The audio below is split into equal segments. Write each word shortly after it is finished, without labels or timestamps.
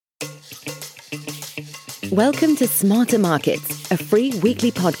Welcome to Smarter Markets, a free weekly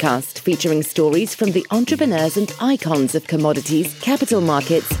podcast featuring stories from the entrepreneurs and icons of commodities, capital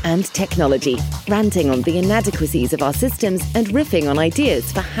markets, and technology, ranting on the inadequacies of our systems and riffing on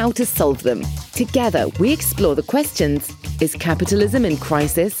ideas for how to solve them. Together, we explore the questions: is capitalism in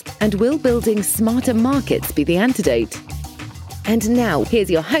crisis? And will building smarter markets be the antidote? And now, here's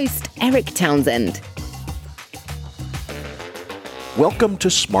your host, Eric Townsend. Welcome to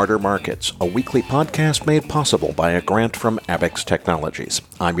Smarter Markets, a weekly podcast made possible by a grant from Abaxx Technologies.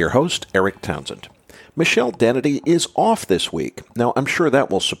 I'm your host, Eric Townsend. Michelle Dennedy is off this week. Now, I'm sure that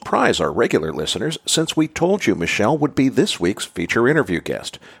will surprise our regular listeners since we told you Michelle would be this week's feature interview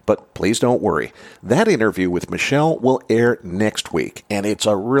guest. But please don't worry. That interview with Michelle will air next week, and it's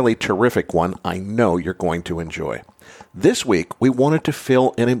a really terrific one I know you're going to enjoy. This week, we wanted to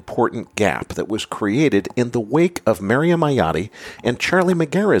fill an important gap that was created in the wake of Maryam Ayati and Charlie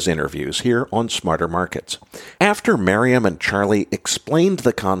Magiera's interviews here on Smarter Markets. After Maryam and Charlie explained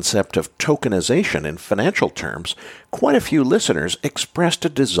the concept of tokenization in financial terms, quite a few listeners expressed a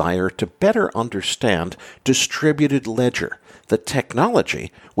desire to better understand distributed ledger, the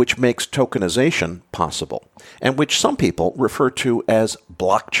technology which makes tokenization possible, and which some people refer to as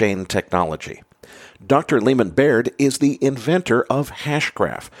blockchain technology. Dr. Leemon Baird is the inventor of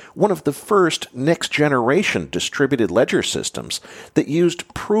Hashgraph, one of the first next-generation distributed ledger systems that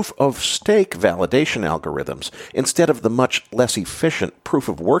used proof-of-stake validation algorithms instead of the much less efficient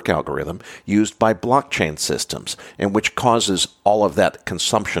proof-of-work algorithm used by blockchain systems, and which causes all of that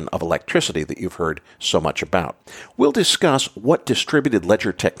consumption of electricity that you've heard so much about. We'll discuss what distributed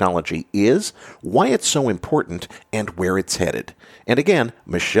ledger technology is, why it's so important, and where it's headed. And again,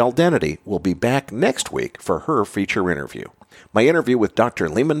 Michelle Dennedy will be back next week for her feature interview. My interview with Dr.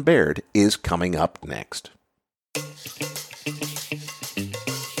 Leemon Baird is coming up next.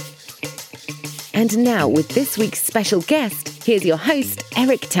 And now, with this week's special guest, here's your host,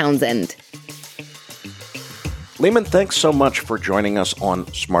 Eric Townsend. Leemon, thanks so much for joining us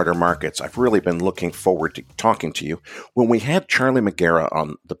on Smarter Markets. I've really been looking forward to talking to you. When we had Charlie Magiera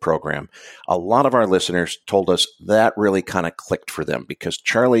on the program, a lot of our listeners told us that really kind of clicked for them because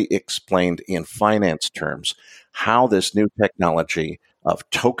Charlie explained in finance terms how this new technology of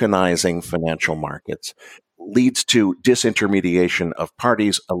tokenizing financial markets leads to disintermediation of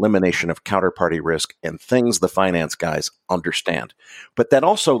parties, elimination of counterparty risk, and things the finance guys understand. But that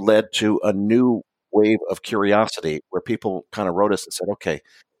also led to a new wave of curiosity where people kind of wrote us and said, okay,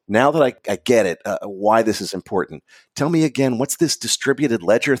 now that I get it, why this is important. Tell me again, what's this distributed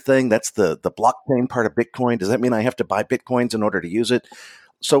ledger thing? That's the blockchain part of Bitcoin. Does that mean I have to buy Bitcoins in order to use it?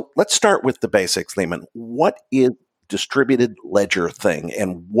 So let's start with the basics, Leemon. What is distributed ledger thing,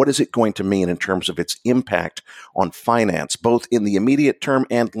 and what is it going to mean in terms of its impact on finance, both in the immediate term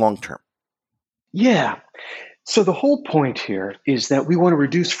and long term? Yeah. So the whole point here is that we want to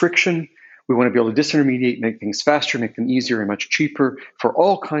reduce friction. We want to be able to disintermediate, make things faster, make them easier and much cheaper for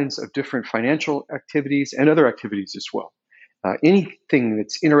all kinds of different financial activities and other activities as well. Anything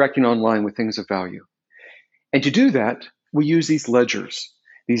that's interacting online with things of value. And to do that, we use these ledgers,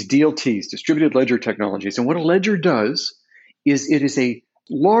 these DLTs, distributed ledger technologies. And what a ledger does is it is a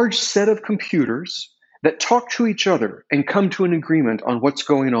large set of computers that talk to each other and come to an agreement on what's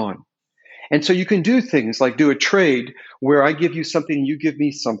going on. And so you can do things like do a trade where I give you something, you give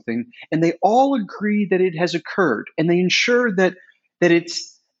me something, and they all agree that it has occurred. And they ensure that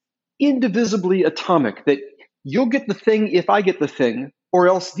it's indivisibly atomic, that you'll get the thing if I get the thing, or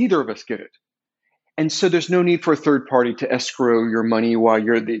else neither of us get it. And so there's no need for a third party to escrow your money while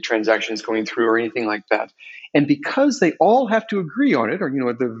the transaction is going through or anything like that. And because they all have to agree on it, or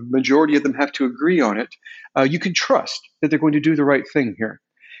the majority of them have to agree on it, you can trust that they're going to do the right thing here.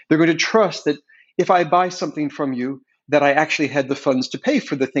 They're going to trust that if I buy something from you, that I actually had the funds to pay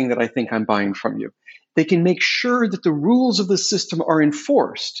for the thing that I think I'm buying from you. They can make sure that the rules of the system are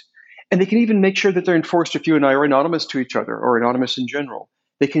enforced. And they can even make sure that they're enforced if you and I are anonymous to each other or anonymous in general.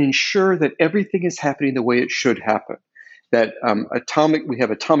 They can ensure that everything is happening the way it should happen. That we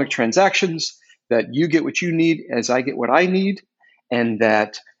have atomic transactions, that you get what you need as I get what I need, and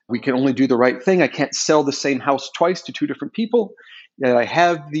that we can only do the right thing. I can't sell the same house twice to two different people. That I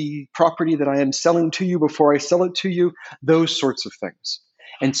have the property that I am selling to you before I sell it to you, those sorts of things.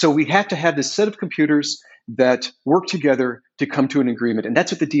 And so we have to have this set of computers that work together to come to an agreement. And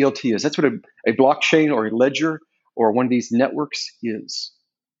that's what the DLT is. That's what a blockchain or a ledger or one of these networks is.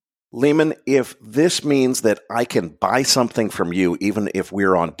 Lehman, if this means that I can buy something from you, even if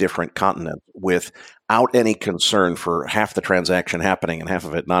we're on different continents, without any concern for half the transaction happening and half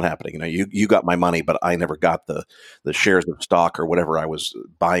of it not happening, you got my money, but I never got the shares of stock or whatever I was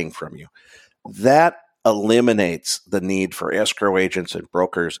buying from you. That eliminates the need for escrow agents and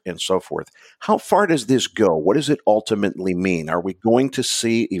brokers and so forth. How far does this go? What does it ultimately mean? Are we going to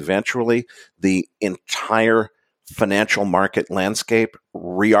see eventually the entire financial market landscape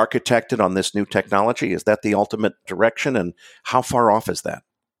re-architected on this new technology? Is that the ultimate direction? And how far off is that?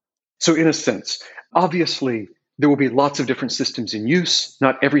 So in a sense, obviously, there will be lots of different systems in use.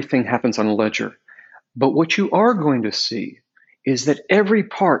 Not everything happens on a ledger. But what you are going to see is that every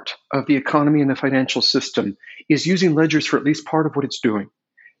part of the economy and the financial system is using ledgers for at least part of what it's doing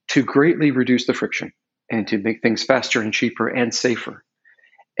to greatly reduce the friction and to make things faster and cheaper and safer.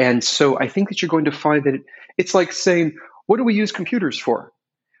 And so I think that you're going to find that it's like saying, what do we use computers for?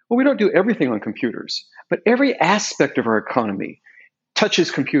 Well, we don't do everything on computers, but every aspect of our economy touches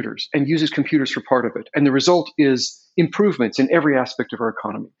computers and uses computers for part of it. And the result is improvements in every aspect of our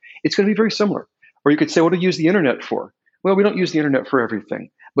economy. It's going to be very similar. Or you could say, what do we use the internet for? Well, we don't use the internet for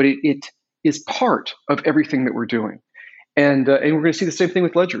everything, but it is part of everything that we're doing. And we're going to see the same thing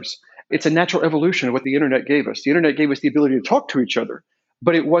with ledgers. It's a natural evolution of what the internet gave us. The internet gave us the ability to talk to each other,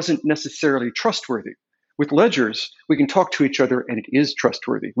 but it wasn't necessarily trustworthy. With ledgers, we can talk to each other and it is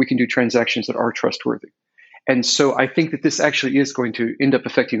trustworthy. We can do transactions that are trustworthy. And so I think that this actually is going to end up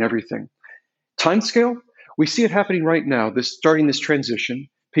affecting everything. Timescale, we see it happening right now, starting this transition.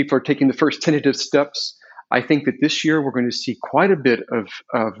 People are taking the first tentative steps. I think that this year we're going to see quite a bit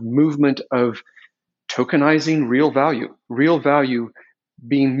of movement of tokenizing real value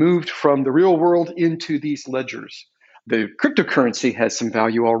being moved from the real world into these ledgers. The cryptocurrency has some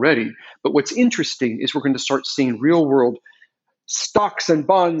value already, but what's interesting is we're going to start seeing real world stocks and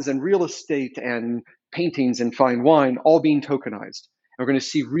bonds and real estate and paintings and fine wine all being tokenized. And we're going to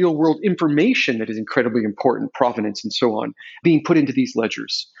see real world information that is incredibly important, provenance and so on, being put into these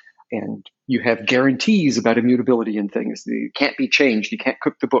ledgers. And you have guarantees about immutability and things. You can't be changed. You can't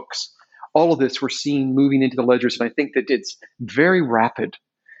cook the books. All of this we're seeing moving into the ledgers. And I think that it's very rapid.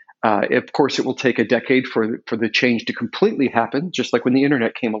 Of course, it will take a decade for the change to completely happen, just like when the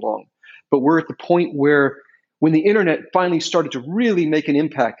internet came along. But we're at the point where when the internet finally started to really make an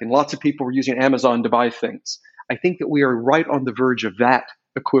impact and lots of people were using Amazon to buy things, I think that we are right on the verge of that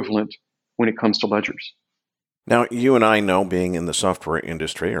equivalent when it comes to ledgers. Now, you and I know, being in the software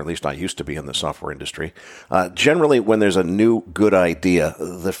industry, or at least I used to be in the software industry, generally when there's a new good idea,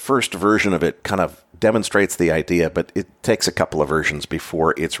 the first version of it kind of demonstrates the idea, but it takes a couple of versions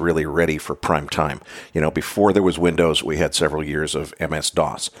before it's really ready for prime time. Before there was Windows, we had several years of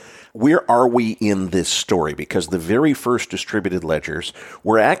MS-DOS. Where are we in this story? Because the very first distributed ledgers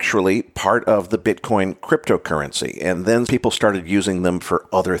were actually part of the Bitcoin cryptocurrency, and then people started using them for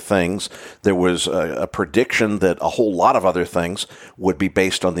other things. There was a prediction that a whole lot of other things would be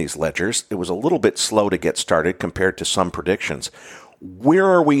based on these ledgers. It was a little bit slow to get started compared to some predictions. Where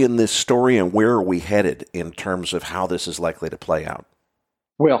are we in this story, and where are we headed in terms of how this is likely to play out?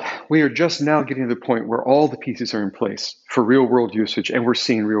 Well, we are just now getting to the point where all the pieces are in place for real-world usage, and we're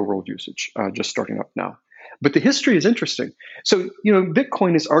seeing real-world usage just starting up now. But the history is interesting. So,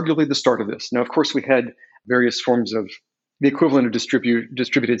 Bitcoin is arguably the start of this. Now, of course, we had various forms of the equivalent of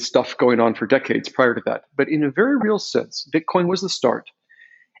distributed stuff going on for decades prior to that. But in a very real sense, Bitcoin was the start.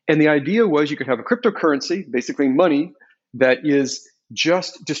 And the idea was you could have a cryptocurrency, basically money, that is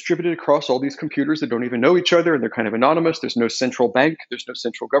just distributed across all these computers that don't even know each other, and they're kind of anonymous. There's no central bank. There's no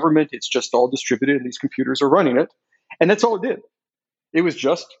central government. It's just all distributed, and these computers are running it. And that's all it did. It was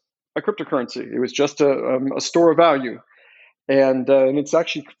just a cryptocurrency. It was just a store of value. And it's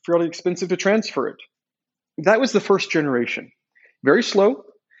actually fairly expensive to transfer it. That was the first generation. Very slow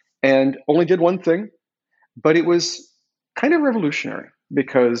and only did one thing, but it was kind of revolutionary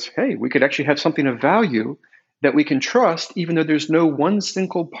because, hey, we could actually have something of value that we can trust, even though there's no one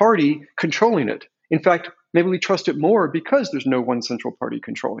single party controlling it. In fact, maybe we trust it more because there's no one central party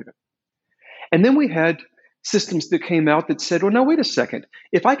controlling it. And then we had systems that came out that said, well, now, wait a second.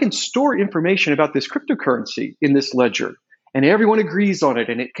 If I can store information about this cryptocurrency in this ledger, and everyone agrees on it,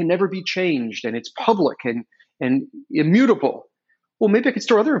 and it can never be changed, and it's public and immutable, well, maybe I could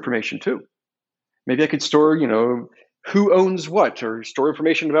store other information too. Maybe I could store, who owns what, or store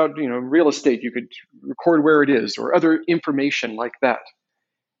information about, real estate. You could record where it is, or other information like that.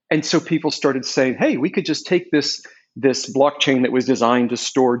 And so people started saying, hey, we could just take this blockchain that was designed to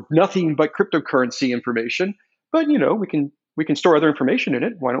store nothing but cryptocurrency information, but we can store other information in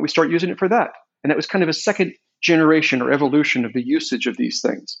it. Why don't we start using it for that? And that was kind of a second generation or evolution of the usage of these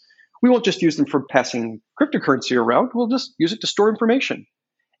things. We won't just use them for passing cryptocurrency around. We'll just use it to store information.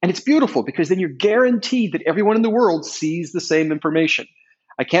 And it's beautiful because then you're guaranteed that everyone in the world sees the same information.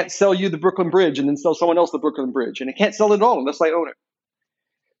 I can't sell you the Brooklyn Bridge and then sell someone else the Brooklyn Bridge. And I can't sell it at all unless I own it.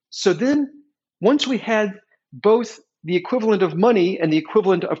 So then once we had both the equivalent of money and the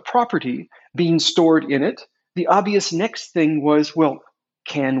equivalent of property being stored in it, the obvious next thing was, well,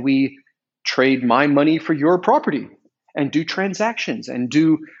 can we trade my money for your property and do transactions and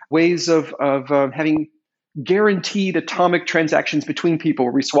do ways of having guaranteed atomic transactions between people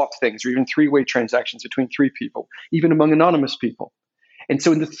where we swap things, or even three-way transactions between three people, even among anonymous people. And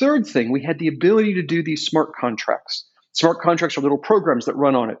so in the third thing, we had the ability to do these smart contracts. Smart contracts are little programs that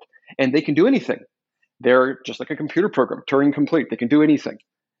run on it, and they can do anything. They're just like a computer program, Turing complete. They can do anything.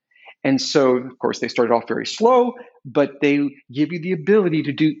 And so, of course, they started off very slow, but they give you the ability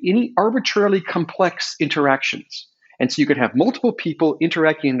to do any arbitrarily complex interactions. And so you could have multiple people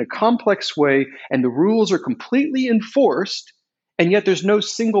interacting in a complex way, and the rules are completely enforced, and yet there's no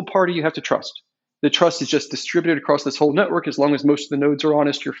single party you have to trust. The trust is just distributed across this whole network. As long as most of the nodes are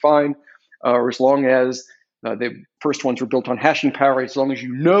honest, you're fine. Or as long as the first ones were built on hashing power, as long as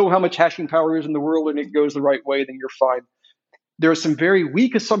you know how much hashing power is in the world and it goes the right way, then you're fine. There are some very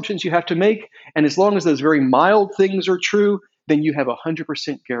weak assumptions you have to make, and as long as those very mild things are true, then you have a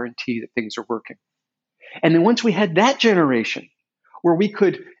 100% guarantee that things are working. And then once we had that generation, where we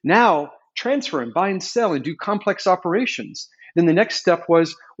could now transfer and buy and sell and do complex operations, then the next step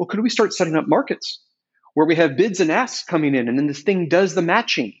was, well, could we start setting up markets where we have bids and asks coming in, and then this thing does the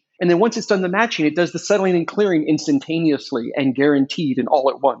matching. And then once it's done the matching, it does the settling and clearing instantaneously and guaranteed and all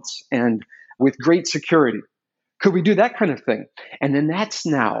at once and with great security. Could we do that kind of thing? And then that's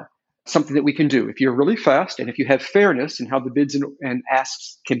now something that we can do. If you're really fast and if you have fairness in how the bids and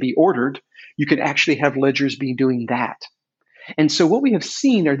asks can be ordered, you can actually have ledgers be doing that. And so what we have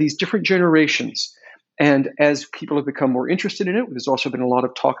seen are these different generations. And as people have become more interested in it, there's also been a lot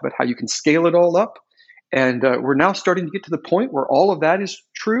of talk about how you can scale it all up. And we're now starting to get to the point where all of that is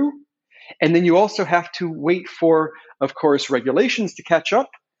true. And then you also have to wait for, of course, regulations to catch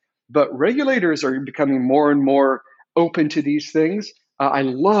up. But regulators are becoming more and more open to these things. I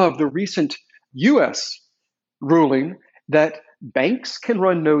love the recent US ruling that banks can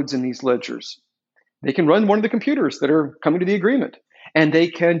run nodes in these ledgers. They can run one of the computers that are coming to the agreement, and they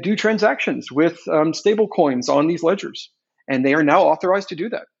can do transactions with stable coins on these ledgers. And they are now authorized to do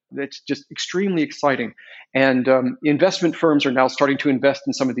that. That's just extremely exciting. And investment firms are now starting to invest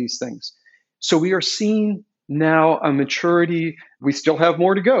in some of these things. So we are seeing now a maturity. We still have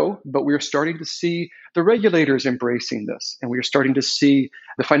more to go, but we're starting to see the regulators embracing this, and we're starting to see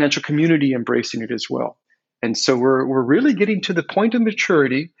the financial community embracing it as well. And so we're really getting to the point of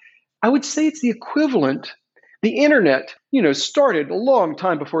maturity. I would say it's the equivalent. The internet, started a long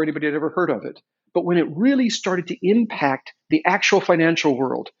time before anybody had ever heard of it. But when it really started to impact the actual financial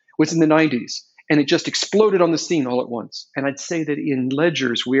world was in the 90s, and it just exploded on the scene all at once. And I'd say that in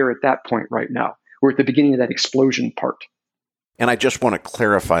ledgers, we're at that point right now. We're at the beginning of that explosion part. And I just want to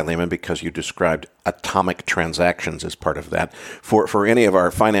clarify, Leman, because you described atomic transactions as part of that. For any of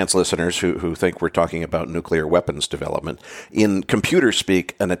our finance listeners who think we're talking about nuclear weapons development, in computer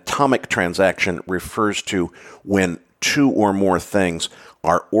speak, an atomic transaction refers to when two or more things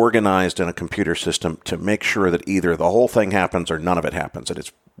are organized in a computer system to make sure that either the whole thing happens or none of it happens. And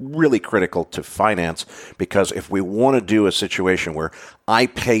it's really critical to finance, because if we want to do a situation where I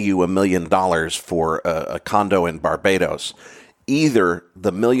pay you $1 million for a condo in Barbados, either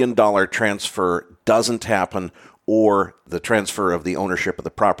the $1 million transfer doesn't happen or the transfer of the ownership of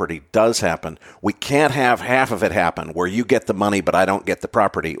the property does happen. We can't have half of it happen where you get the money but I don't get the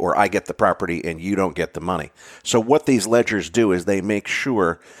property, or I get the property and you don't get the money. So what these ledgers do is they make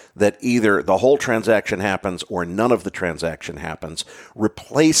sure that either the whole transaction happens or none of the transaction happens,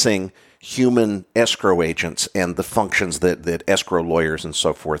 replacing human escrow agents and the functions that escrow lawyers and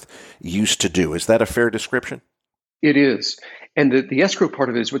so forth used to do. Is that a fair description? It is. And the escrow part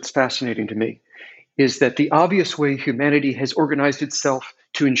of it is what's fascinating to me, is that the obvious way humanity has organized itself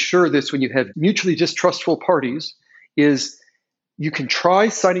to ensure this when you have mutually distrustful parties is you can try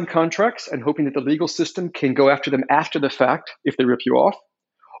signing contracts and hoping that the legal system can go after them after the fact if they rip you off,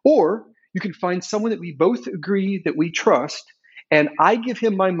 or you can find someone that we both agree that we trust, and I give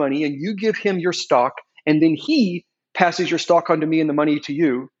him my money and you give him your stock, and then he passes your stock on to me and the money to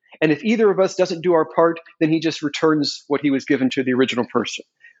you. And if either of us doesn't do our part, then he just returns what he was given to the original person.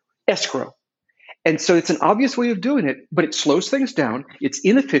 Escrow. And so it's an obvious way of doing it, but it slows things down. It's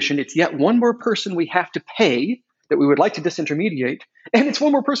inefficient. It's yet one more person we have to pay that we would like to disintermediate. And it's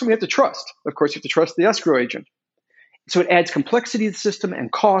one more person we have to trust. Of course, you have to trust the escrow agent. So it adds complexity to the system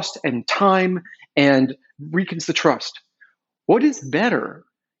and cost and time and weakens the trust. What is better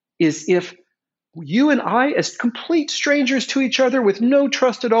is if you and I, as complete strangers to each other with no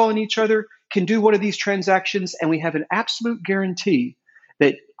trust at all in each other, can do one of these transactions and we have an absolute guarantee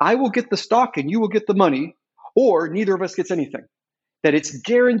that I will get the stock and you will get the money, or neither of us gets anything. That it's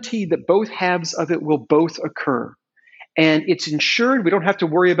guaranteed that both halves of it will both occur. And it's insured. We don't have to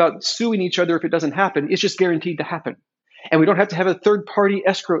worry about suing each other if it doesn't happen. It's just guaranteed to happen. And we don't have to have a third-party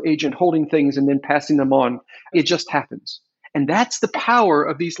escrow agent holding things and then passing them on. It just happens. And that's the power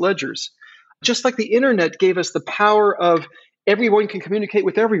of these ledgers. Just like the internet gave us the power of everyone can communicate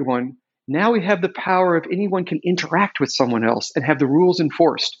with everyone, now we have the power of anyone can interact with someone else and have the rules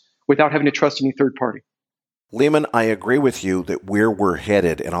enforced without having to trust any third party. Leman, I agree with you that where we're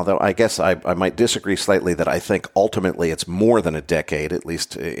headed, and although I guess I might disagree slightly that I think ultimately it's more than a decade, at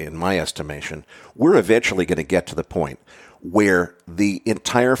least in my estimation, we're eventually going to get to the point where the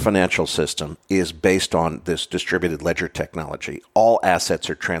entire financial system is based on this distributed ledger technology. All assets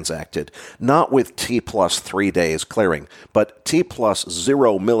are transacted, not with T plus 3 days clearing, but T plus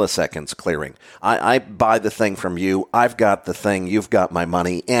 0 milliseconds clearing. I buy the thing from you, I've got the thing, you've got my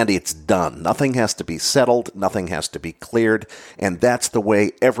money, and it's done. Nothing has to be settled, nothing has to be cleared, and that's the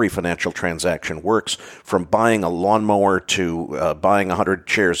way every financial transaction works, from buying a lawnmower to buying 100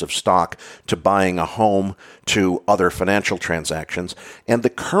 shares of stock to buying a home to other financial transactions. And the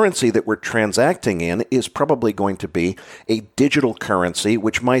currency that we're transacting in is probably going to be a digital currency,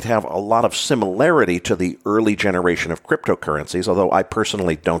 which might have a lot of similarity to the early generation of cryptocurrencies, although I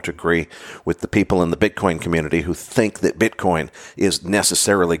personally don't agree with the people in the Bitcoin community who think that Bitcoin is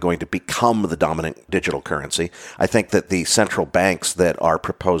necessarily going to become the dominant digital currency. I think that the central banks that are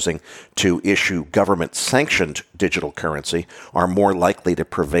proposing to issue government-sanctioned digital currency are more likely to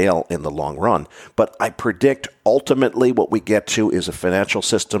prevail in the long run. But I predict ultimately what we get to is a financial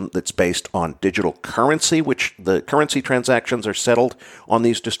system that's based on digital currency, which the currency transactions are settled on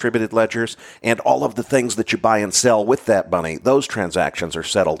these distributed ledgers, and all of the things that you buy and sell with that money, those transactions are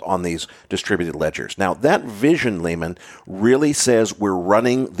settled on these distributed ledgers. Now, that vision, Leman, really says we're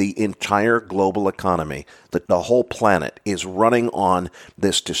running the entire global economy, that the whole planet is running on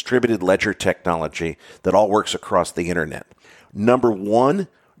this distributed ledger technology that all works across the internet. Number one,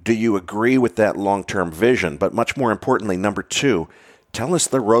 do you agree with that long-term vision? But much more importantly, number two, tell us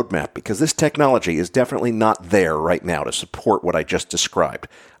the roadmap, because this technology is definitely not there right now to support what I just described.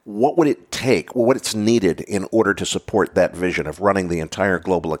 What would it take, what's needed in order to support that vision of running the entire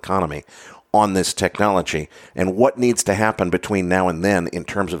global economy on this technology, and what needs to happen between now and then in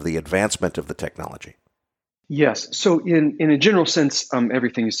terms of the advancement of the technology? Yes. So in a general sense,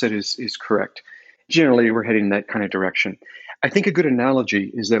 everything you said is correct. Generally, we're heading in that kind of direction. I think a good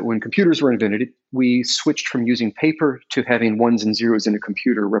analogy is that when computers were invented, we switched from using paper to having ones and zeros in a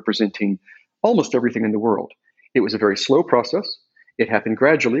computer representing almost everything in the world. It was a very slow process. It happened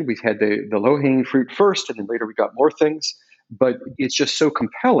gradually. We've had the low-hanging fruit first, and then later we got more things. But it's just so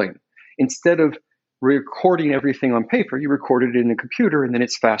compelling. Instead of recording everything on paper, you record it in a computer, and then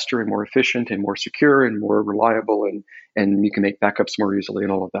it's faster and more efficient and more secure and more reliable, and you can make backups more easily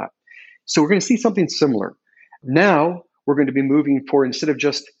and all of that. So we're going to see something similar. Now, we're going to be moving for, instead of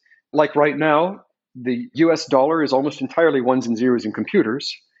just like right now, the US dollar is almost entirely ones and zeros in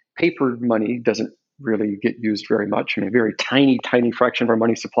computers. Paper money doesn't really get used very much. I mean, a very tiny, tiny fraction of our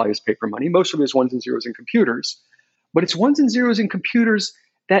money supply is paper money. Most of it is ones and zeros in computers. But it's ones and zeros in computers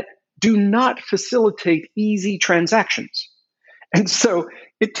that do not facilitate easy transactions. And so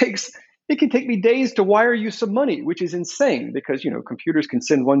it can take me days to wire you some money, which is insane because, computers can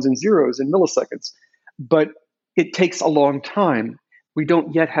send ones and zeros in milliseconds. But it takes a long time. We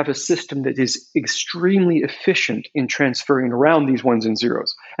don't yet have a system that is extremely efficient in transferring around these ones and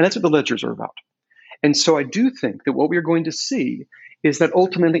zeros. And that's what the ledgers are about. And so I do think that what we're going to see is that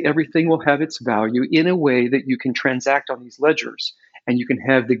ultimately everything will have its value in a way that you can transact on these ledgers and you can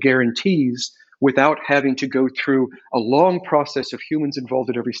have the guarantees without having to go through a long process of humans involved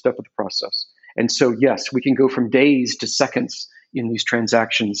at every step of the process. And so, yes, we can go from days to seconds in these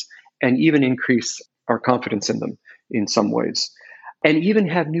transactions and even increase our confidence in them in some ways, and even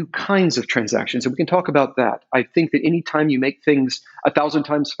have new kinds of transactions. And we can talk about that. I think that anytime you make things 1,000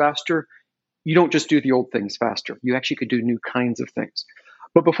 times faster, you don't just do the old things faster. You actually could do new kinds of things.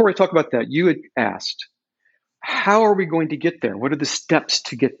 But before I talk about that, you had asked, how are we going to get there? What are the steps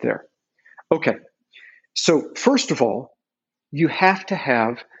to get there? Okay. So first of all, you have to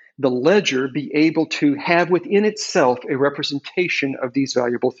have the ledger be able to have within itself a representation of these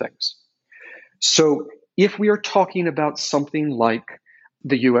valuable things. So if we are talking about something like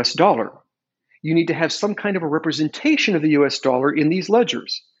the US dollar, you need to have some kind of a representation of the US dollar in these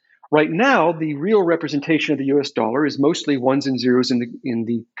ledgers. Right now, the real representation of the US dollar is mostly ones and zeros in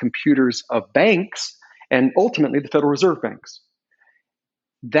the computers of banks and ultimately the Federal Reserve banks.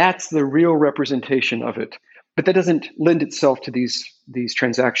 That's the real representation of it. But that doesn't lend itself to these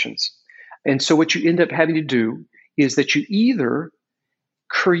transactions. And so what you end up having to do is that you either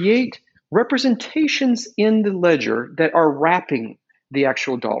create representations in the ledger that are wrapping the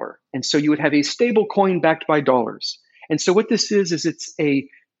actual dollar. And so you would have a stable coin backed by dollars. And so what this is it's a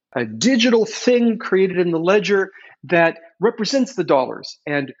digital thing created in the ledger that represents the dollars.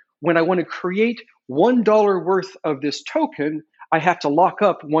 And when I want to create $1 worth of this token, I have to lock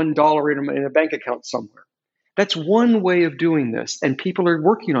up $1 in a bank account somewhere. That's one way of doing this, and people are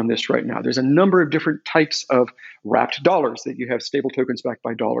working on this right now. There's a number of different types of wrapped dollars that you have stable tokens backed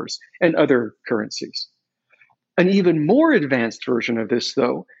by dollars and other currencies. An even more advanced version of this,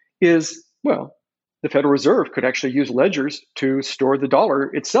 though, is, well, the Federal Reserve could actually use ledgers to store the dollar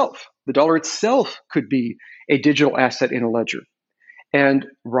itself. The dollar itself could be a digital asset in a ledger. And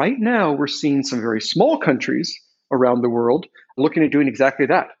right now, we're seeing some very small countries around the world looking at doing exactly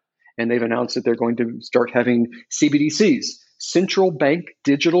that. And they've announced that they're going to start having CBDCs, central bank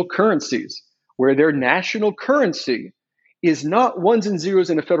digital currencies, where their national currency is not ones and zeros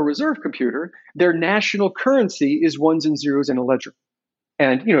in a Federal Reserve computer. Their national currency is ones and zeros in a ledger.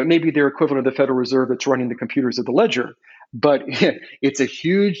 And it may be their equivalent of the Federal Reserve that's running the computers of the ledger, but it's a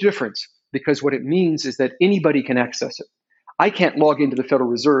huge difference because what it means is that anybody can access it. I can't log into the Federal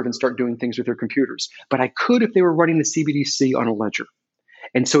Reserve and start doing things with their computers, but I could if they were running the CBDC on a ledger.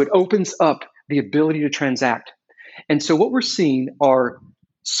 And so it opens up the ability to transact. And so what we're seeing are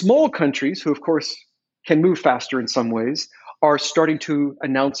small countries who, of course, can move faster in some ways, are starting to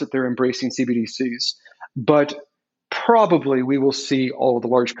announce that they're embracing CBDCs. But probably we will see all of the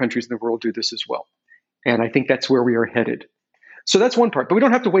large countries in the world do this as well. And I think that's where we are headed. So that's one part, but we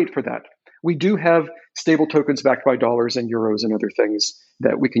don't have to wait for that. We do have stable tokens backed by dollars and euros and other things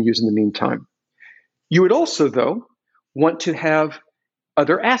that we can use in the meantime. You would also, though, want to have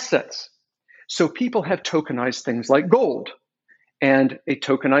other assets. So people have tokenized things like gold. And a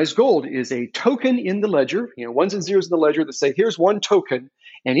tokenized gold is a token in the ledger, ones and zeros in the ledger that say, here's one token,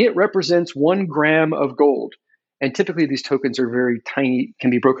 and it represents 1 gram of gold. And typically these tokens are very tiny,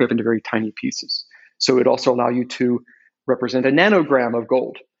 can be broken up into very tiny pieces. So it also allows you to represent a nanogram of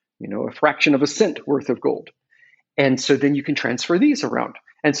gold, a fraction of a cent worth of gold. And so then you can transfer these around.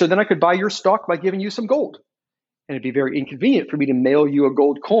 And so then I could buy your stock by giving you some gold. And it'd be very inconvenient for me to mail you a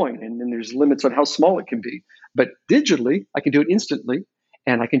gold coin. And then there's limits on how small it can be. But digitally, I can do it instantly,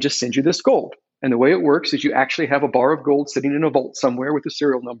 and I can just send you this gold. And the way it works is you actually have a bar of gold sitting in a vault somewhere with a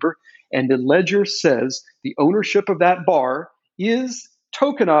serial number. And the ledger says the ownership of that bar is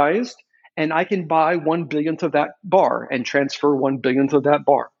tokenized, and I can buy 1 billionth of that bar and transfer 1 billionth of that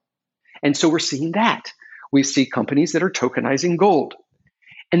bar. And so we're seeing that. We see companies that are tokenizing gold.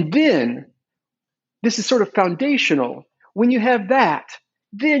 And then, this is sort of foundational. When you have that,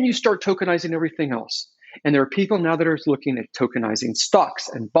 then you start tokenizing everything else. And there are people now that are looking at tokenizing stocks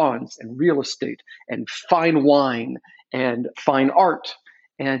and bonds and real estate and fine wine and fine art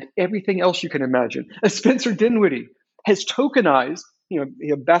and everything else you can imagine. Spencer Dinwiddie has tokenized,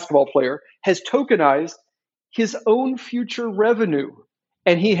 a basketball player, has tokenized his own future revenue.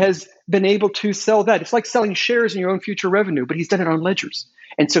 And he has been able to sell that. It's like selling shares in your own future revenue, but he's done it on ledgers.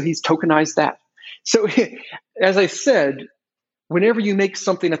 And so he's tokenized that. So as I said, whenever you make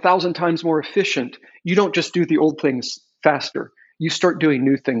something 1,000 times more efficient, you don't just do the old things faster. You start doing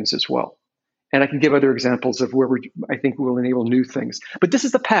new things as well. And I can give other examples of where I think we'll enable new things. But this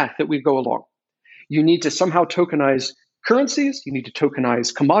is the path that we go along. You need to somehow tokenize currencies, you need to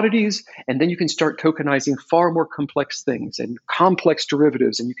tokenize commodities, and then you can start tokenizing far more complex things and complex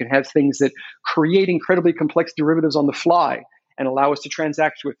derivatives. And you can have things that create incredibly complex derivatives on the fly and allow us to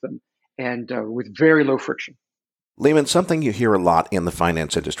transact with them and with very low friction. Leeman, something you hear a lot in the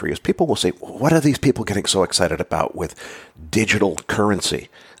finance industry is people will say, what are these people getting so excited about with digital currency?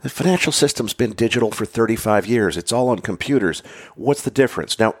 The financial system's been digital for 35 years. It's all on computers. What's the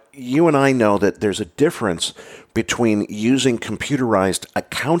difference? Now, you and I know that there's a difference between using computerized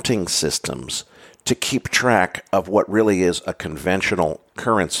accounting systems to keep track of what really is a conventional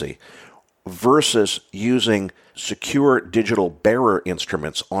currency versus using secure digital bearer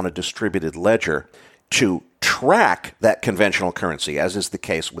instruments on a distributed ledger to track that conventional currency, as is the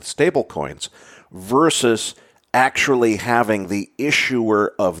case with stablecoins, versus actually having the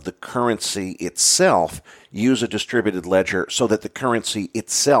issuer of the currency itself use a distributed ledger so that the currency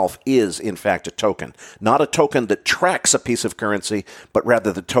itself is, in fact, a token. Not a token that tracks a piece of currency, but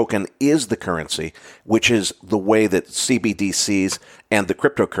rather the token is the currency, which is the way that CBDCs and the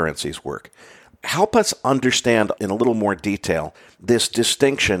cryptocurrencies work. Help us understand in a little more detail this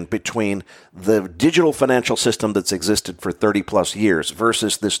distinction between the digital financial system that's existed for 30 plus years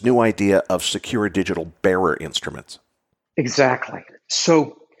versus this new idea of secure digital bearer instruments. Exactly.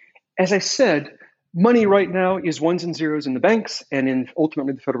 So, as I said, money right now is ones and zeros in the banks and in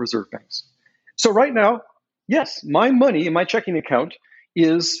ultimately the Federal Reserve banks. So right now, yes, my money in my checking account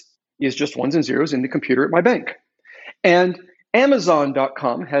is just ones and zeros in the computer at my bank. And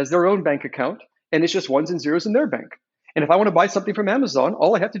Amazon.com has their own bank account, and it's just ones and zeros in their bank. And if I want to buy something from Amazon,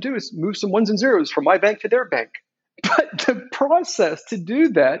 all I have to do is move some ones and zeros from my bank to their bank. But the process to do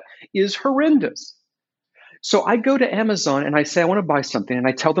that is horrendous. So I go to Amazon and I say, I want to buy something, and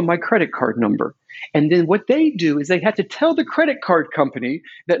I tell them my credit card number. And then what they do is they have to tell the credit card company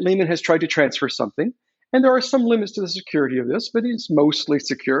that Lehman has tried to transfer something. And there are some limits to the security of this, but it's mostly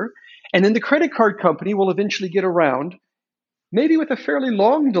secure. And then the credit card company will eventually get around, maybe with a fairly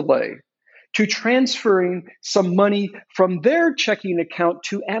long delay, to transferring some money from their checking account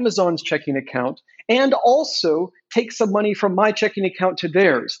to Amazon's checking account, and also take some money from my checking account to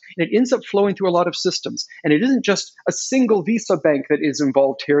theirs. And it ends up flowing through a lot of systems. And it isn't just a single Visa bank that is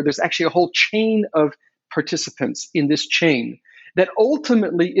involved here. There's actually a whole chain of participants in this chain that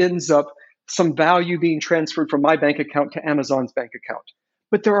ultimately ends up some value being transferred from my bank account to Amazon's bank account.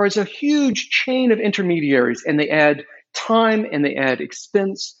 But there is a huge chain of intermediaries, and they add time, and they add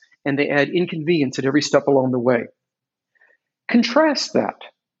expense, and they add inconvenience at every step along the way. Contrast that.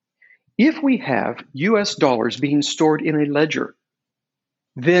 If we have US dollars being stored in a ledger,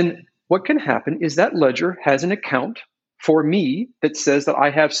 then what can happen is that ledger has an account for me that says that I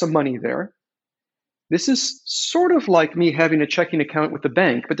have some money there. This is sort of like me having a checking account with the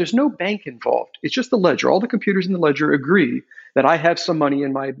bank, but there's no bank involved. It's just the ledger. All the computers in the ledger agree that I have some money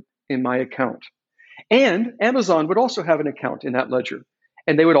in my account. And Amazon would also have an account in that ledger.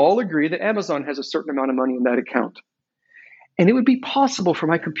 And they would all agree that Amazon has a certain amount of money in that account. And it would be possible for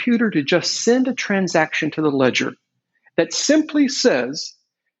my computer to just send a transaction to the ledger that simply says,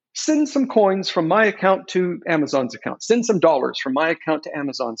 send some coins from my account to Amazon's account, send some dollars from my account to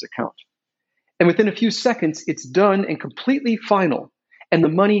Amazon's account. And within a few seconds, it's done and completely final, and the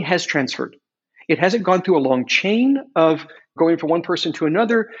money has transferred. It hasn't gone through a long chain of going from one person to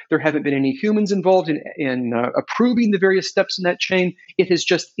another. There haven't been any humans involved in approving the various steps in that chain. It has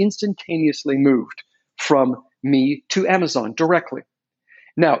just instantaneously moved from me to Amazon directly.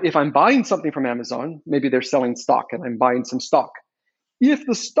 Now, if I'm buying something from Amazon, maybe they're selling stock and I'm buying some stock. If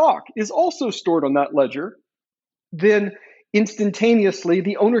the stock is also stored on that ledger, then instantaneously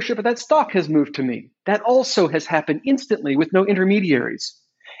the ownership of that stock has moved to me. That also has happened instantly with no intermediaries.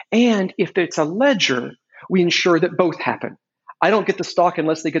 And if it's a ledger, we ensure that both happen. I don't get the stock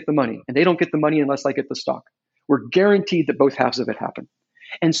unless they get the money, and they don't get the money unless I get the stock. We're guaranteed that both halves of it happen.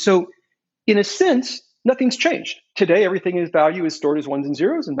 And so, in a sense, nothing's changed. Today, everything in value is stored as ones and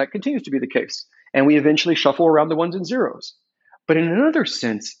zeros, and that continues to be the case. And we eventually shuffle around the ones and zeros. But in another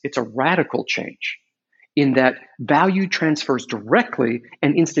sense, it's a radical change in that value transfers directly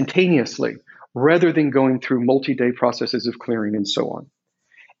and instantaneously, rather than going through multi-day processes of clearing and so on.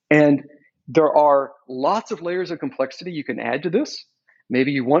 And there are lots of layers of complexity you can add to this.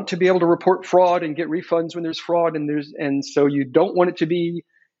 Maybe you want to be able to report fraud and get refunds when there's fraud, and so you don't want it to be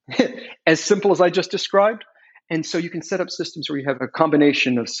as simple as I just described. And so you can set up systems where you have a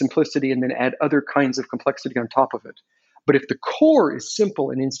combination of simplicity and then add other kinds of complexity on top of it. But if the core is simple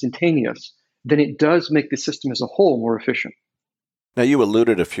and instantaneous, then it does make the system as a whole more efficient. Now, you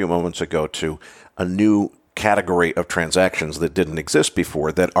alluded a few moments ago to a new category of transactions that didn't exist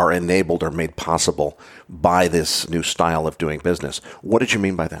before that are enabled or made possible by this new style of doing business. What did you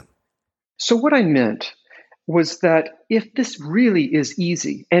mean by that? So what I meant was that if this really is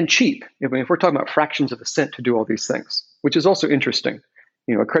easy and cheap, if we're talking about fractions of a cent to do all these things, which is also interesting.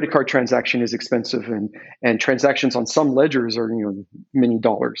 A credit card transaction is expensive, and transactions on some ledgers are many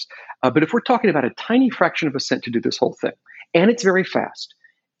dollars. But if we're talking about a tiny fraction of a cent to do this whole thing, and it's very fast,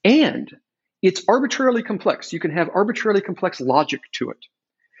 and it's arbitrarily complex, you can have arbitrarily complex logic to it,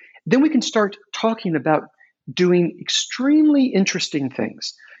 then we can start talking about doing extremely interesting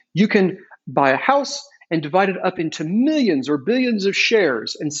things. You can buy a house and divide it up into millions or billions of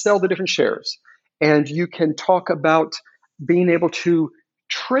shares and sell the different shares. And you can talk about being able to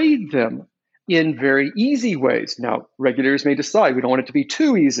trade them in very easy ways. Now, regulators may decide we don't want it to be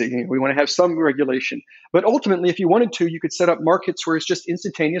too easy. We want to have some regulation. But ultimately, if you wanted to, you could set up markets where it's just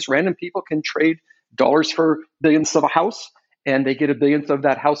instantaneous. Random people can trade dollars for billionths of a house, and they get a billionth of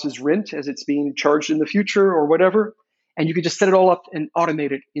that house's rent as it's being charged in the future or whatever. And you could just set it all up and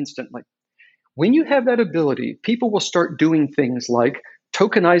automate it instantly. When you have that ability, people will start doing things like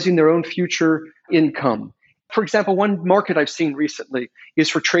tokenizing their own future income. For example, one market I've seen recently is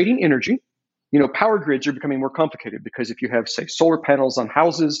for trading energy. Power grids are becoming more complicated because if you have, say, solar panels on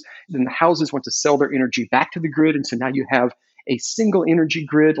houses, then the houses want to sell their energy back to the grid. And so now you have a single energy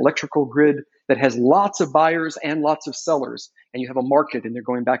grid, electrical grid that has lots of buyers and lots of sellers. And you have a market and they're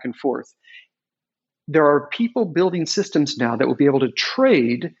going back and forth. There are people building systems now that will be able to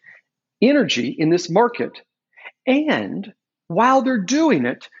trade energy in this market. And while they're doing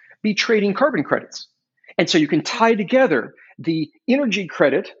it, be trading carbon credits. And so you can tie together the energy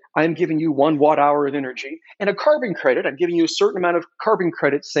credit. I'm giving you 1 watt hour of energy, and a carbon credit. I'm giving you a certain amount of carbon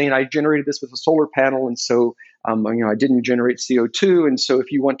credits saying I generated this with a solar panel. And so, I didn't generate CO2. And so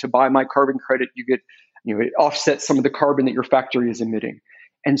if you want to buy my carbon credit, you get, it offsets some of the carbon that your factory is emitting.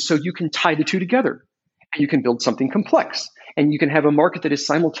 And so you can tie the two together and you can build something complex. And you can have a market that is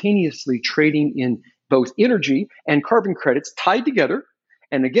simultaneously trading in both energy and carbon credits tied together.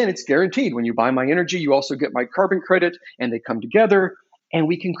 And again, it's guaranteed. When you buy my energy, you also get my carbon credit, and they come together. And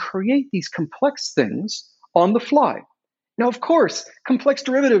we can create these complex things on the fly. Now, of course, complex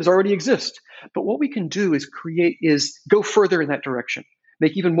derivatives already exist. But what we can do is go further in that direction,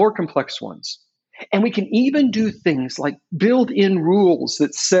 make even more complex ones. And we can even do things like build in rules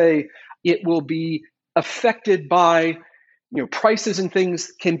that say it will be affected by prices, and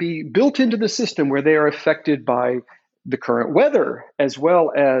things can be built into the system where they are affected by the current weather as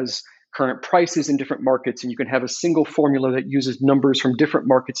well as current prices in different markets. And you can have a single formula that uses numbers from different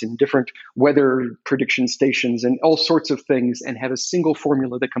markets and different weather prediction stations and all sorts of things, and have a single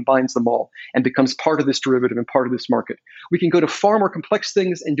formula that combines them all and becomes part of this derivative and part of this market. We can go to far more complex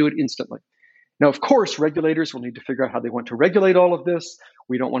things and do it instantly. Now, of course, regulators will need to figure out how they want to regulate all of this.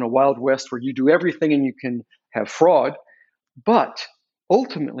 We don't want a Wild West where you do everything and you can have fraud. But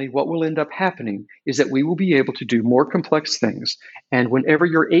ultimately, what will end up happening is that we will be able to do more complex things. And whenever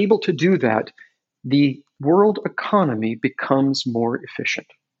you're able to do that, the world economy becomes more efficient.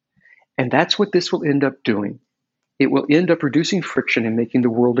 And that's what this will end up doing. It will end up reducing friction and making the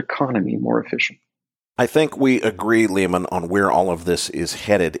world economy more efficient. I think we agree, Leemon, on where all of this is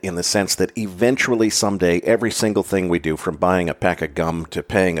headed, in the sense that eventually someday every single thing we do, from buying a pack of gum to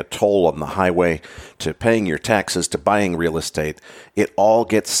paying a toll on the highway to paying your taxes to buying real estate, it all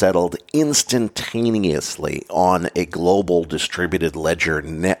gets settled instantaneously on a global distributed ledger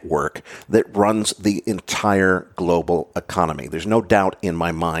network that runs the entire global economy. There's no doubt in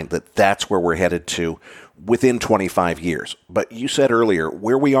my mind that that's where we're headed to within 25 years. But you said earlier,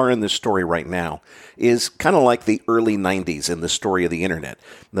 where we are in this story right now is kind of like the early 90s in the story of the Internet.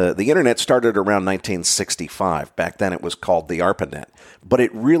 The Internet started around 1965. Back then it was called the ARPANET. But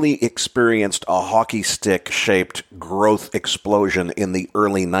it really experienced a hockey stick-shaped growth explosion in the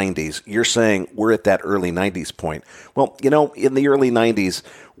early 90s. You're saying we're at that early 90s point. Well, in the early 90s,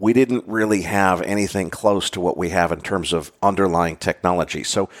 we didn't really have anything close to what we have in terms of underlying technology.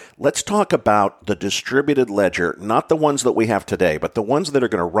 So let's talk about the distributed ledger, not the ones that we have today, but the ones that are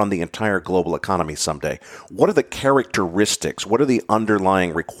going to run the entire global economy someday. What are the characteristics? What are the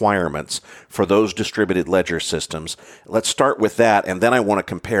underlying requirements for those distributed ledger systems? Let's start with that, and then I want to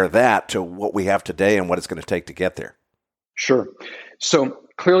compare that to what we have today and what it's going to take to get there. Sure. So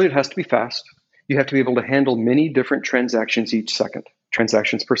clearly it has to be fast. You have to be able to handle many different transactions each second.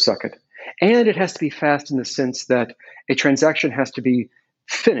 Transactions per second. And it has to be fast in the sense that a transaction has to be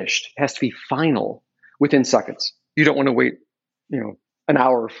finished, has to be final within seconds. You don't want to wait, an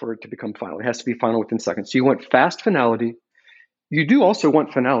hour for it to become final. It has to be final within seconds. So you want fast finality. You do also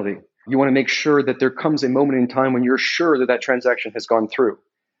want finality. You want to make sure that there comes a moment in time when you're sure that that transaction has gone through.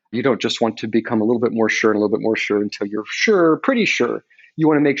 You don't just want to become a little bit more sure and a little bit more sure until you're sure, pretty sure. You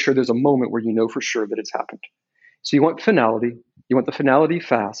want to make sure there's a moment where you know for sure that it's happened. So you want finality. You want the finality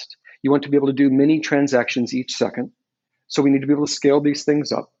fast. You want to be able to do many transactions each second. So we need to be able to scale these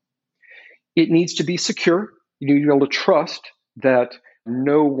things up. It needs to be secure. You need to be able to trust that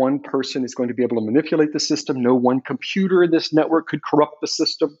no one person is going to be able to manipulate the system. No one computer in this network could corrupt the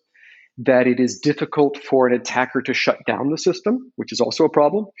system. That it is difficult for an attacker to shut down the system, which is also a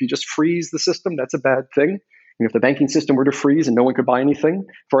problem. If you just freeze the system, that's a bad thing. And if the banking system were to freeze and no one could buy anything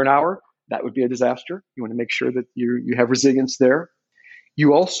for an hour, that would be a disaster. You want to make sure that you have resilience there.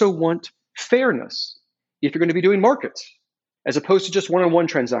 You also want fairness if you're going to be doing markets. as opposed to just one-on-one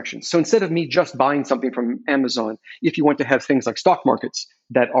transactions. So instead of me just buying something from Amazon, if you want to have things like stock markets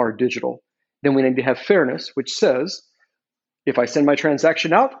that are digital, then we need to have fairness, which says, if I send my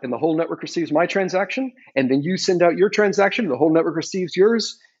transaction out and the whole network receives my transaction, and then you send out your transaction and the whole network receives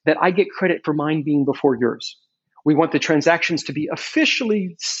yours, that I get credit for mine being before yours. We want the transactions to be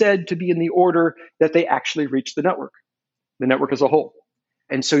officially said to be in the order that they actually reach the network as a whole.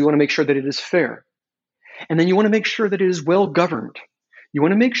 And so you want to make sure that it is fair. And then you want to make sure that it is well governed. You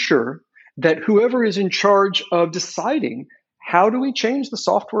want to make sure that whoever is in charge of deciding how do we change the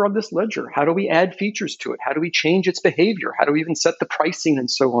software on this ledger? How do we add features to it? How do we change its behavior? How do we even set the pricing and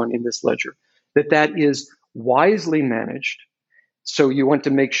so on in this ledger? That is wisely managed. So you want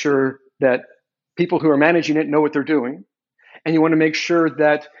to make sure that people who are managing it know what they're doing. And you want to make sure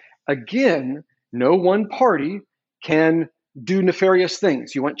that, again, no one party can do nefarious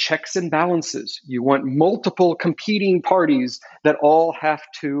things. You want checks and balances. You want multiple competing parties that all have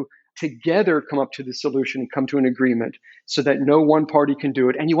to together come up to the solution and come to an agreement so that no one party can do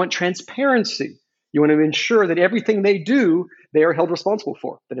it. And you want transparency. You want to ensure that everything they do, they are held responsible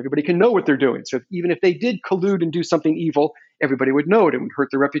for, that everybody can know what they're doing. So even if they did collude and do something evil, everybody would know it. It would hurt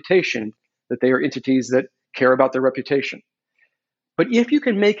their reputation, that they are entities that care about their reputation. But if you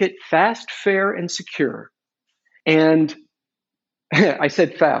can make it fast, fair, and secure, and I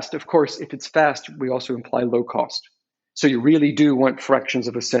said fast, of course, if it's fast, we also imply low cost. So you really do want fractions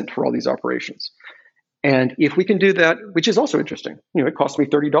of a cent for all these operations. And if we can do that, which is also interesting, it costs me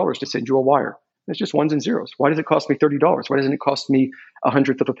 $30 to send you a wire. It's just ones and zeros. Why does it cost me $30? Why doesn't it cost me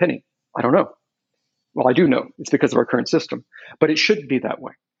 1/100th of a penny? I don't know. Well, I do know. It's because of our current system. But it shouldn't be that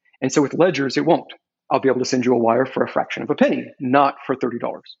way. And so with ledgers, it won't. I'll be able to send you a wire for a fraction of a penny, not for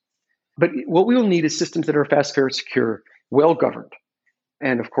 $30. But what we will need is systems that are fast, fair, secure, well-governed,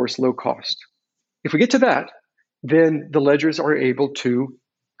 and of course, low cost. If we get to that, then the ledgers are able to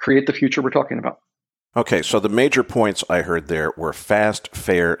create the future we're talking about. Okay, so the major points I heard there were fast,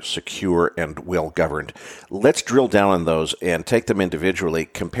 fair, secure, and well-governed. Let's drill down on those and take them individually,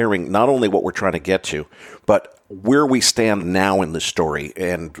 comparing not only what we're trying to get to, but where we stand now in the story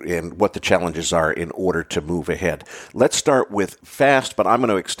and what the challenges are in order to move ahead. Let's start with fast, but I'm going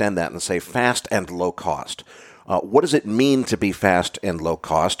to extend that and say fast and low cost. What does it mean to be fast and low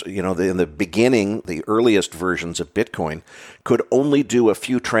cost? In the beginning, the earliest versions of Bitcoin could only do a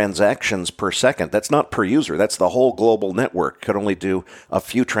few transactions per second. That's not per user. That's the whole global network could only do a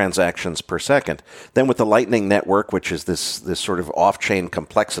few transactions per second. Then with the Lightning Network, which is this sort of off-chain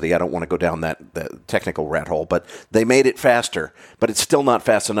complexity, I don't want to go down that technical rat hole, but they made it faster, but it's still not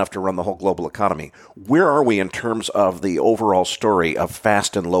fast enough to run the whole global economy. Where are we in terms of the overall story of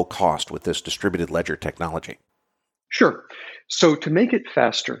fast and low cost with this distributed ledger technology? Sure. So to make it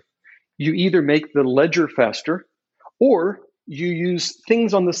faster, you either make the ledger faster or you use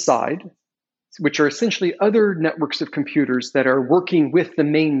things on the side, which are essentially other networks of computers that are working with the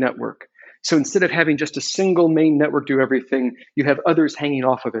main network. So instead of having just a single main network do everything, you have others hanging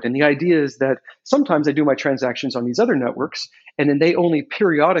off of it. And the idea is that sometimes I do my transactions on these other networks, and then they only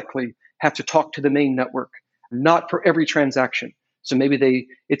periodically have to talk to the main network, not for every transaction. So maybe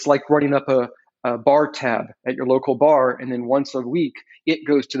it's like running up a bar tab at your local bar, and then once a week, it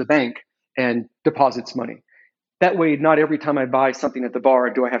goes to the bank and deposits money. That way, not every time I buy something at the bar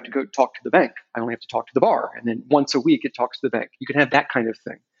do I have to go talk to the bank. I only have to talk to the bar. And then once a week, it talks to the bank. You can have that kind of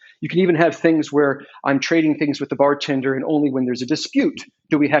thing. You can even have things where I'm trading things with the bartender, and only when there's a dispute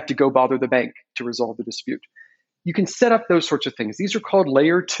do we have to go bother the bank to resolve the dispute. You can set up those sorts of things. These are called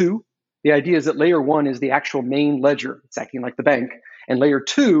layer 2. The idea is that layer 1 is the actual main ledger. It's acting like the bank. And layer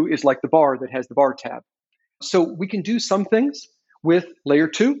 2 is like the bar that has the bar tab. So we can do some things with layer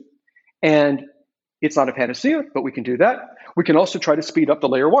 2, and it's not a panacea, but we can do that. We can also try to speed up the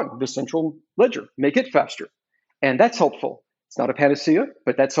layer 1, the central ledger, make it faster. And that's helpful. It's not a panacea,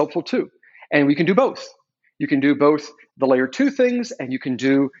 but that's helpful too. And we can do both. You can do both the layer 2 things, and you can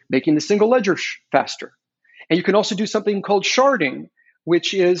do making the single ledger faster. And you can also do something called sharding,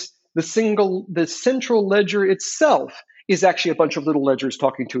 which is the central ledger itself is actually a bunch of little ledgers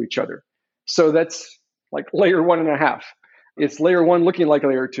talking to each other. So that's like layer 1.5. It's layer 1 looking like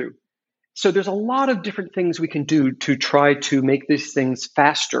layer 2. So there's a lot of different things we can do to try to make these things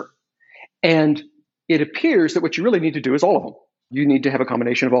faster. And it appears that what you really need to do is all of them. You need to have a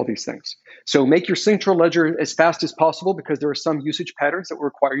combination of all these things. So make your central ledger as fast as possible, because there are some usage patterns that will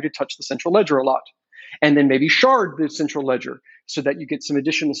require you to touch the central ledger a lot. And then maybe shard the central ledger so that you get some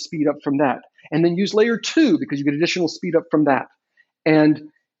additional speed up from that. And then use layer 2 because you get additional speed up from that. And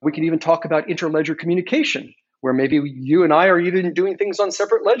we can even talk about interledger communication, where maybe you and I are even doing things on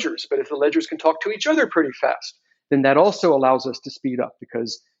separate ledgers. But if the ledgers can talk to each other pretty fast, then that also allows us to speed up,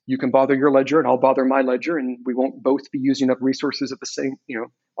 because you can bother your ledger and I'll bother my ledger, and we won't both be using up resources at the same,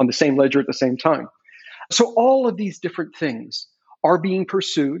 on the same ledger at the same time. So all of these different things are being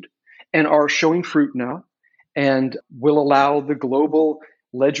pursued and are showing fruit now, and will allow the global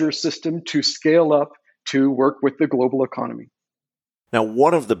ledger system to scale up to work with the global economy. Now,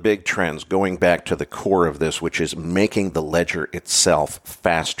 one of the big trends, going back to the core of this, which is making the ledger itself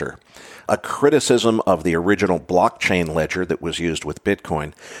faster. A criticism of the original blockchain ledger that was used with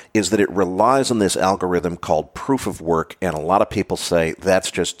Bitcoin is that it relies on this algorithm called proof of work, and a lot of people say that's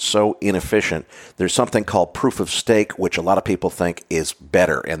just so inefficient. There's something called proof of stake, which a lot of people think is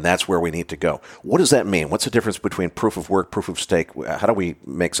better, and that's where we need to go. What does that mean? What's the difference between proof of work, proof of stake? How do we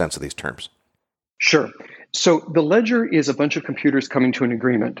make sense of these terms? Sure. So the ledger is a bunch of computers coming to an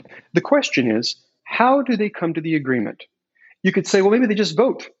agreement. The question is, how do they come to the agreement? You could say, well, maybe they just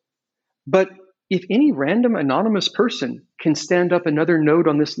vote. But if any random anonymous person can stand up another node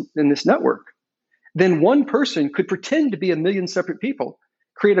in this network, then one person could pretend to be a million separate people,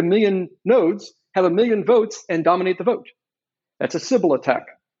 create a million nodes, have a million votes, and dominate the vote. That's a Sybil attack.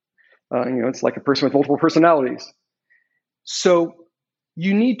 It's like a person with multiple personalities. So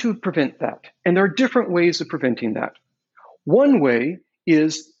you need to prevent that. And there are different ways of preventing that. One way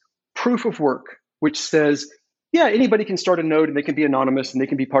is proof of work, which says, yeah, anybody can start a node and they can be anonymous and they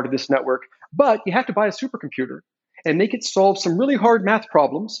can be part of this network, but you have to buy a supercomputer and make it solve some really hard math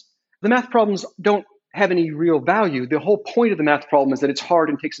problems. The math problems don't have any real value. The whole point of the math problem is that it's hard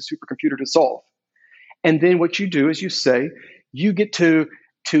and takes a supercomputer to solve. And then what you do is you say, you get to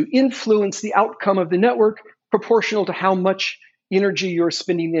influence the outcome of the network proportional to how much energy you're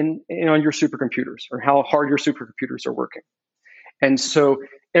spending on your supercomputers, or how hard your supercomputers are working. And so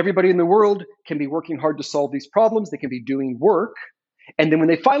everybody in the world can be working hard to solve these problems. They can be doing work. And then when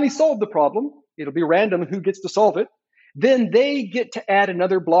they finally solve the problem, it'll be random who gets to solve it. Then they get to add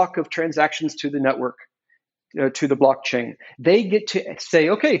another block of transactions to the network, to the blockchain. They get to say,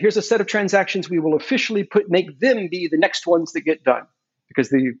 okay, here's a set of transactions. We will officially make them be the next ones that get done, because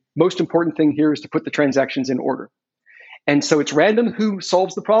the most important thing here is to put the transactions in order. And so it's random who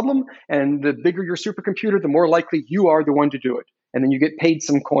solves the problem, and the bigger your supercomputer, the more likely you are the one to do it. And then you get paid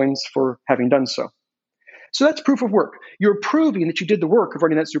some coins for having done so. So that's proof of work. You're proving that you did the work of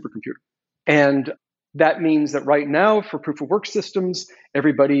running that supercomputer. And that means that right now, for proof of work systems,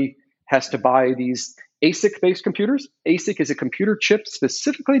 everybody has to buy these ASIC-based computers. ASIC is a computer chip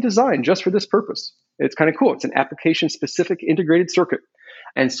specifically designed just for this purpose. It's kind of cool. It's an application-specific integrated circuit.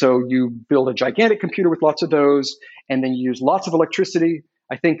 And so you build a gigantic computer with lots of those, and then you use lots of electricity.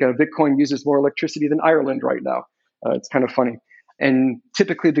 I think Bitcoin uses more electricity than Ireland right now. It's kind of funny. And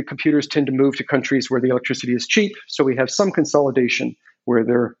typically the computers tend to move to countries where the electricity is cheap. So we have some consolidation where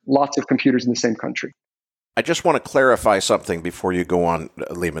there are lots of computers in the same country. I just want to clarify something before you go on,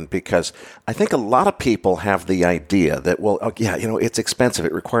 Leeman, because I think a lot of people have the idea that, well, it's expensive.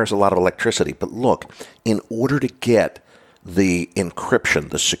 It requires a lot of electricity. But look, in order to get the encryption,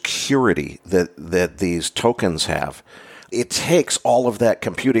 the security that these tokens have, it takes all of that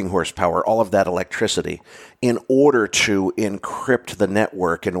computing horsepower, all of that electricity, in order to encrypt the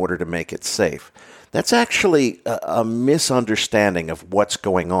network, in order to make it safe. That's actually a misunderstanding of what's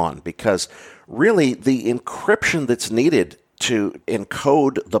going on, because really the encryption that's needed to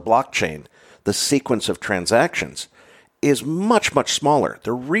encode the blockchain, the sequence of transactions, is much, much smaller.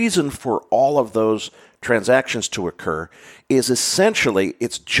 The reason for all of those transactions to occur is essentially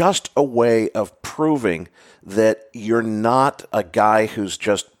it's just a way of proving that you're not a guy who's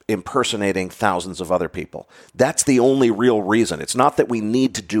just impersonating thousands of other people. That's the only real reason. It's not that we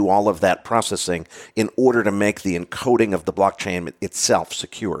need to do all of that processing in order to make the encoding of the blockchain itself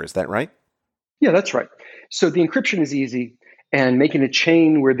secure. Is that right? Yeah, that's right. So the encryption is easy, and making a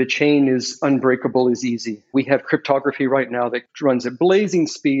chain where the chain is unbreakable is easy. We have cryptography right now that runs at blazing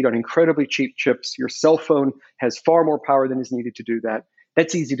speed on incredibly cheap chips. Your cell phone has far more power than is needed to do that.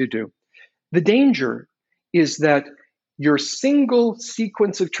 That's easy to do. The danger is that your single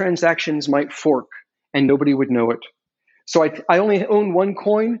sequence of transactions might fork and nobody would know it. So I only own one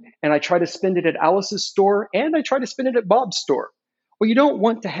coin, and I try to spend it at Alice's store, and I try to spend it at Bob's store. Well, you don't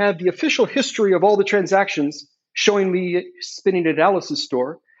want to have the official history of all the transactions showing me spending it at Alice's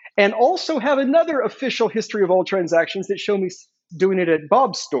store, and also have another official history of all transactions that show me doing it at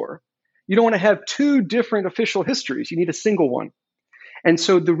Bob's store. You don't want to have two different official histories. You need a single one. And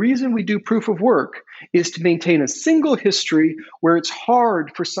so the reason we do proof of work is to maintain a single history where it's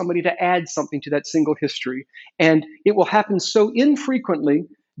hard for somebody to add something to that single history. And it will happen so infrequently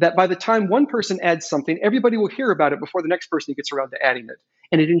that by the time one person adds something, everybody will hear about it before the next person gets around to adding it.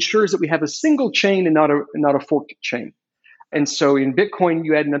 And it ensures that we have a single chain and not a forked chain. And so in Bitcoin,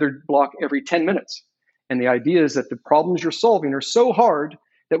 you add another block every 10 minutes. And the idea is that the problems you're solving are so hard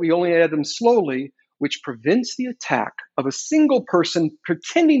that we only add them slowly, which prevents the attack of a single person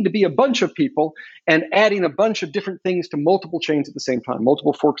pretending to be a bunch of people and adding a bunch of different things to multiple chains at the same time,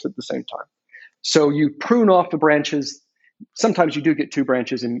 multiple forks at the same time. So you prune off the branches. Sometimes you do get two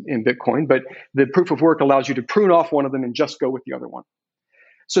branches in Bitcoin, but the proof of work allows you to prune off one of them and just go with the other one.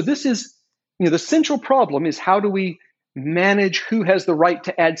 So this is, the central problem is, how do we manage who has the right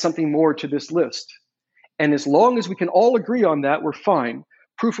to add something more to this list? And as long as we can all agree on that, we're fine.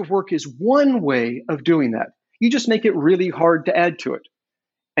 Proof of work is one way of doing that. You just make it really hard to add to it.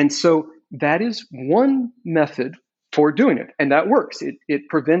 And so that is one method for doing it. And that works. It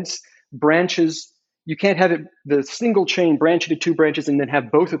prevents branches. You can't have the single chain branch into two branches and then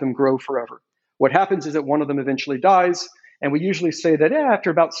have both of them grow forever. What happens is that one of them eventually dies. And we usually say that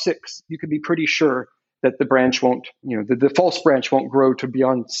after about 6, you can be pretty sure that the branch won't, the false branch won't grow to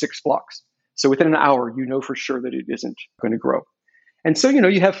beyond 6 blocks. So within an hour, you know for sure that it isn't going to grow. And so,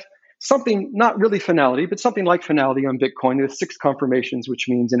 you have something, not really finality, but something like finality on Bitcoin with 6 confirmations, which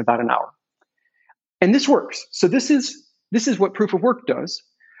means in about an hour. And this works. So this is what proof of work does.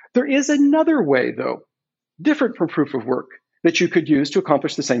 There is another way, though, different from proof of work, that you could use to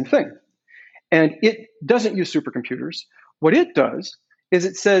accomplish the same thing. And it doesn't use supercomputers. What it does is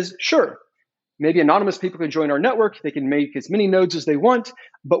it says, sure, maybe anonymous people can join our network. They can make as many nodes as they want.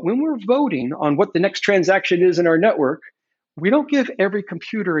 But when we're voting on what the next transaction is in our network, we don't give every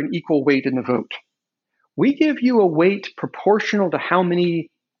computer an equal weight in the vote. We give you a weight proportional to how many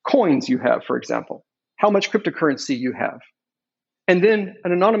coins you have, for example, how much cryptocurrency you have. And then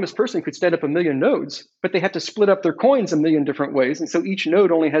an anonymous person could stand up 1 million nodes, but they have to split up their coins 1 million different ways. And so each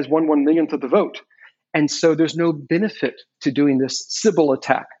node only has 1/1,000,000th of the vote. And so there's no benefit to doing this Sybil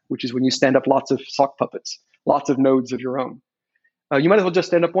attack, which is when you stand up lots of sock puppets, lots of nodes of your own. You might as well just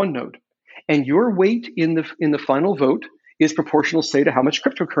stand up one node. And your weight in the final vote is proportional, say, to how much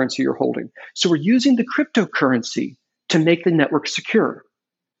cryptocurrency you're holding. So we're using the cryptocurrency to make the network secure.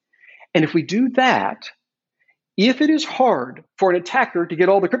 And if we do that, if it is hard for an attacker to get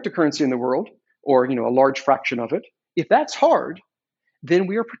all the cryptocurrency in the world, or a large fraction of it, if that's hard, then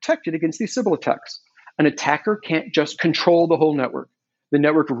we are protected against these Sybil attacks. An attacker can't just control the whole network. The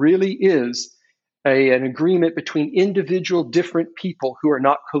network really is an agreement between individual different people who are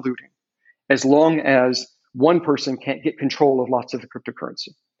not colluding, as long as one person can't get control of lots of the cryptocurrency.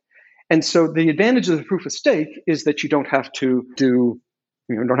 And so the advantage of the proof of stake is that you don't have to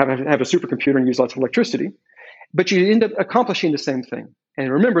don't have to have a supercomputer and use lots of electricity, but you end up accomplishing the same thing. And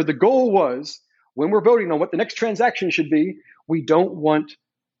remember, the goal was, when we're voting on what the next transaction should be, we don't want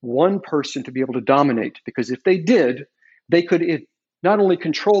one person to be able to dominate, because if they did, they could not only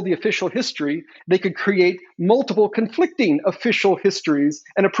control the official history, they could create multiple conflicting official histories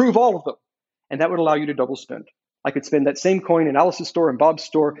and approve all of them. And that would allow you to double spend. I could spend that same coin in Alice's store and Bob's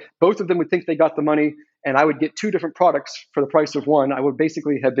store. Both of them would think they got the money, and I would get 2 different products for the price of one. I would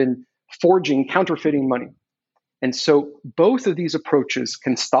basically have been forging, counterfeiting money. And so both of these approaches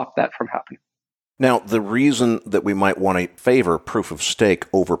can stop that from happening. Now, the reason that we might want to favor proof of stake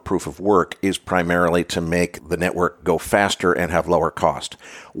over proof of work is primarily to make the network go faster and have lower cost.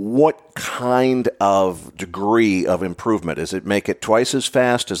 What kind of degree of improvement? Does it make it twice as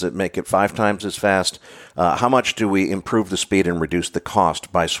fast? Does it make it 5 times as fast? How much do we improve the speed and reduce the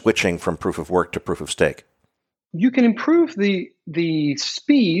cost by switching from proof of work to proof of stake? You can improve the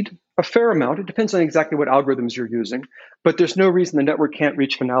speed a fair amount. It depends on exactly what algorithms you're using, but there's no reason the network can't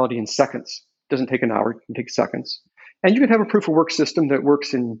reach finality in seconds. It doesn't take an hour, it can take seconds. And you can have a proof of work system that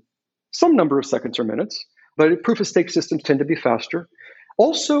works in some number of seconds or minutes, but proof of stake systems tend to be faster.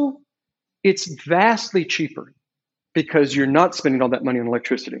 Also, it's vastly cheaper because you're not spending all that money on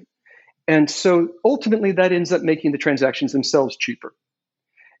electricity. And so ultimately that ends up making the transactions themselves cheaper.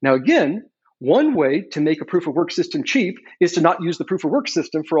 Now, again, one way to make a proof of work system cheap is to not use the proof of work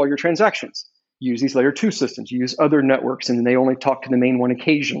system for all your transactions. Use these layer 2 systems, use other networks, and they only talk to the main one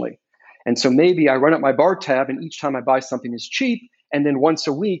occasionally. And so maybe I run up my bar tab, and each time I buy something is cheap, and then once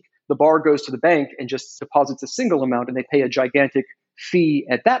a week, the bar goes to the bank and just deposits a single amount, and they pay a gigantic fee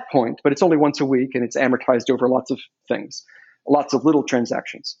at that point, but it's only once a week, and it's amortized over lots of things, lots of little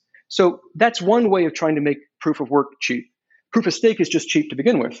transactions. So that's one way of trying to make proof of work cheap. Proof of stake is just cheap to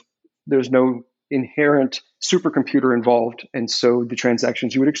begin with. There's no inherent supercomputer involved, and so the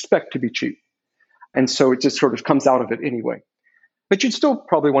transactions you would expect to be cheap. And so it just sort of comes out of it anyway. But you'd still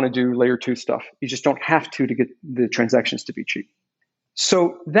probably want to do layer 2 stuff. You just don't have to get the transactions to be cheap.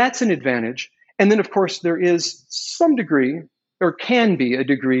 So that's an advantage. And then, of course, there is some degree there can be a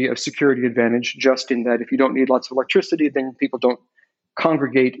degree of security advantage just in that if you don't need lots of electricity, then people don't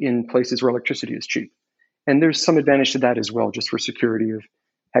congregate in places where electricity is cheap. And there's some advantage to that as well, just for security of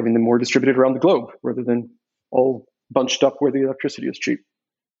having them more distributed around the globe rather than all bunched up where the electricity is cheap.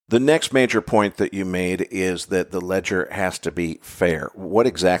 The next major point that you made is that the ledger has to be fair. What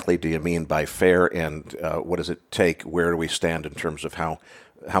exactly do you mean by fair, and what does it take? Where do we stand in terms of how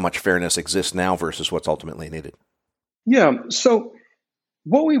much fairness exists now versus what's ultimately needed? Yeah, so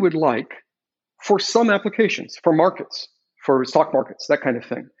what we would like for some applications, for markets, for stock markets, that kind of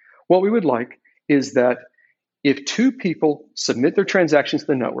thing, what we would like is that if two people submit their transactions to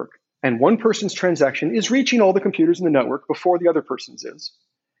the network and one person's transaction is reaching all the computers in the network before the other person's is,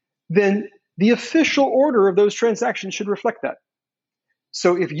 then the official order of those transactions should reflect that.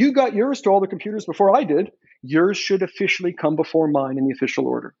 So if you got yours to all the computers before I did, yours should officially come before mine in the official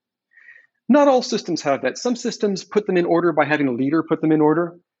order. Not all systems have that. Some systems put them in order by having a leader put them in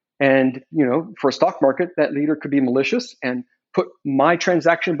order. And, for a stock market, that leader could be malicious and put my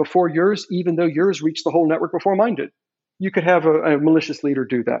transaction before yours, even though yours reached the whole network before mine did. You could have a malicious leader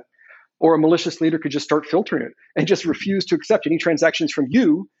do that. Or a malicious leader could just start filtering it and just refuse to accept any transactions from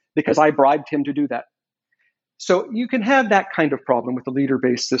you because I bribed him to do that. So you can have that kind of problem with a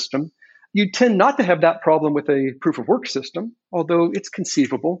leader-based system. You tend not to have that problem with a proof-of-work system, although it's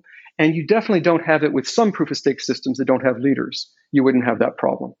conceivable. And you definitely don't have it with some proof-of-stake systems that don't have leaders. You wouldn't have that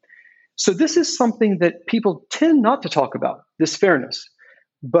problem. So this is something that people tend not to talk about, this fairness.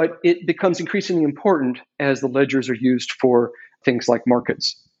 But it becomes increasingly important as the ledgers are used for things like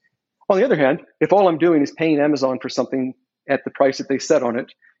markets. On the other hand, if all I'm doing is paying Amazon for something at the price that they set on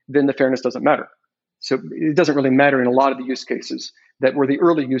it, then the fairness doesn't matter. So it doesn't really matter in a lot of the use cases that were the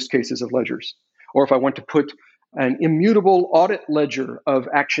early use cases of ledgers. Or if I want to put an immutable audit ledger of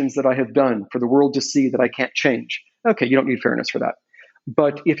actions that I have done for the world to see that I can't change. Okay, you don't need fairness for that.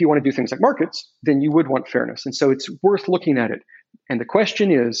 But if you want to do things like markets, then you would want fairness. And so it's worth looking at it. And the question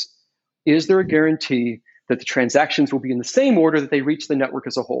is there a guarantee that the transactions will be in the same order that they reach the network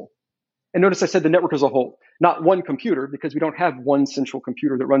as a whole? And notice I said the network as a whole, not one computer, because we don't have one central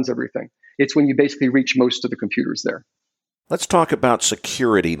computer that runs everything. It's when you basically reach most of the computers there. Let's talk about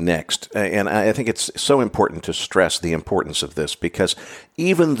security next. And I think it's so important to stress the importance of this, because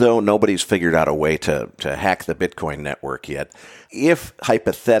even though nobody's figured out a way to hack the Bitcoin network yet, if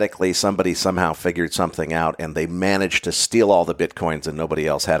hypothetically somebody somehow figured something out and they managed to steal all the Bitcoins and nobody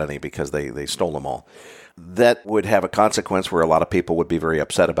else had any because they stole them all, that would have a consequence where a lot of people would be very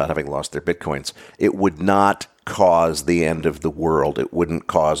upset about having lost their Bitcoins. It would not cause the end of the world. It wouldn't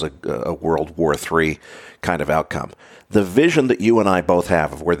cause a World War III kind of outcome. The vision that you and I both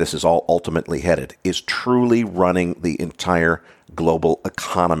have of where this is all ultimately headed is truly running the entire global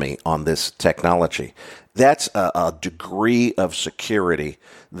economy on this technology. That's a degree of security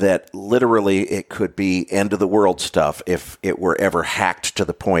that literally it could be end of the world stuff if it were ever hacked to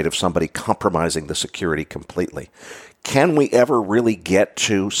the point of somebody compromising the security completely. Can we ever really get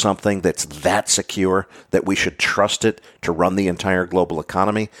to something that's that secure that we should trust it to run the entire global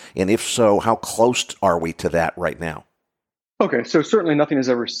economy? And if so, how close are we to that right now? Okay, so certainly nothing is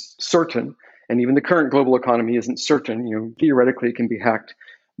ever certain. And even the current global economy isn't certain. Theoretically, it can be hacked.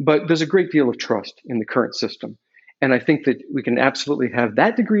 But there's a great deal of trust in the current system. And I think that we can absolutely have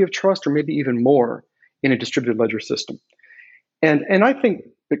that degree of trust, or maybe even more, in a distributed ledger system. And I think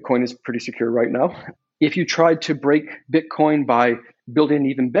Bitcoin is pretty secure right now. If you tried to break Bitcoin by building an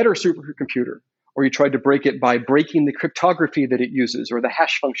even better supercomputer, or you tried to break it by breaking the cryptography that it uses or the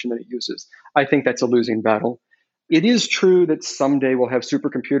hash function that it uses, I think that's a losing battle. It is true that someday we'll have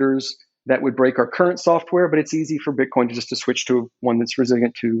supercomputers that would break our current software, but it's easy for Bitcoin to switch to one that's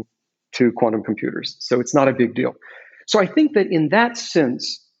resilient to quantum computers. So it's not a big deal. So I think that in that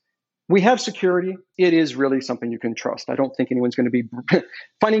sense, we have security. It is really something you can trust. I don't think anyone's going to be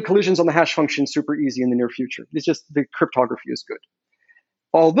finding collisions on the hash function super easy in the near future. It's just the cryptography is good.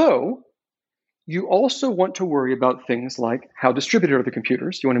 Although you also want to worry about things like how distributed are the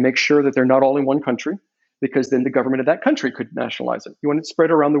computers. You want to make sure that they're not all in one country, because then the government of that country could nationalize it. You want it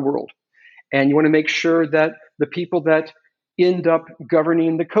spread around the world. And you want to make sure that the people that end up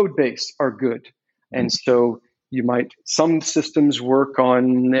governing the code base are good. And so some systems work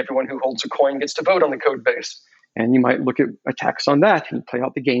on everyone who holds a coin gets to vote on the code base. And you might look at attacks on that and play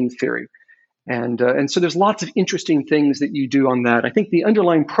out the game theory. And so there's lots of interesting things that you do on that. I think the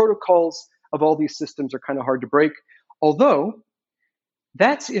underlying protocols of all these systems are kind of hard to break. Although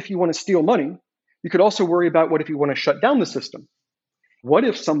that's if you want to steal money. You could also worry about what if you want to shut down the system. What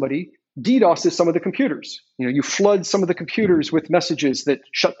if somebody DDoSes some of the computers? You flood some of the computers with messages that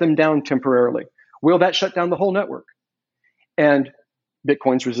shut them down temporarily. Will that shut down the whole network? And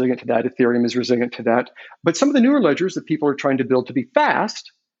Bitcoin's resilient to that. Ethereum is resilient to that. But some of the newer ledgers that people are trying to build to be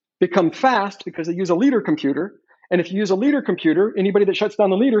fast become fast because they use a leader computer. And if you use a leader computer, anybody that shuts down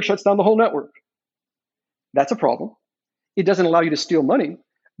the leader shuts down the whole network. That's a problem. It doesn't allow you to steal money,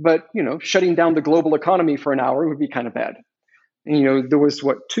 but shutting down the global economy for an hour would be kind of bad. And, there was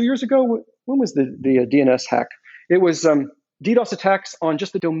 2 years ago? When was the DNS hack? It was DDoS attacks on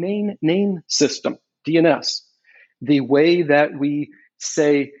just the domain name system, DNS. The way that we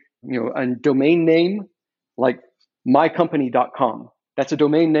say, a domain name like mycompany.com, that's a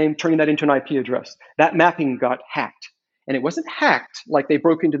domain name, turning that into an IP address. That mapping got hacked. And it wasn't hacked like they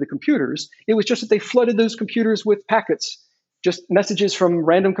broke into the computers. It was just that they flooded those computers with packets, just messages from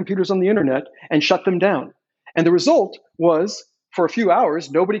random computers on the internet, and shut them down. And the result was, for a few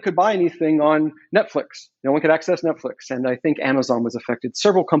hours, nobody could buy anything on Netflix. No one could access Netflix. And I think Amazon was affected.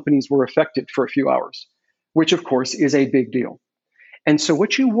 Several companies were affected for a few hours, which of course is a big deal. And so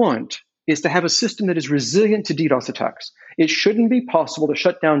what you want is to have a system that is resilient to DDoS attacks. It shouldn't be possible to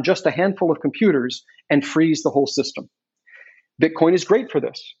shut down just a handful of computers and freeze the whole system. Bitcoin is great for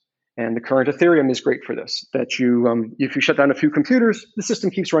this. And the current Ethereum is great for this, that if you shut down a few computers, the system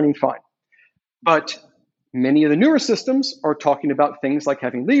keeps running fine. But many of the newer systems are talking about things like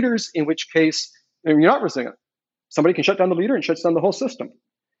having leaders, in which case you're not resilient. Somebody can shut down the leader and shuts down the whole system.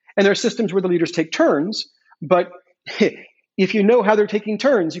 And there are systems where the leaders take turns, but if you know how they're taking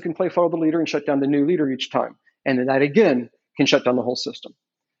turns, you can play follow the leader and shut down the new leader each time. And then that again can shut down the whole system.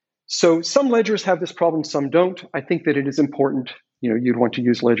 So some ledgers have this problem, some don't. I think that it is important, you'd want to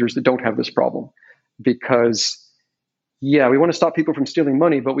use ledgers that don't have this problem because, we want to stop people from stealing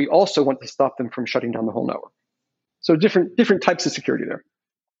money, but we also want to stop them from shutting down the whole network. So different types of security there.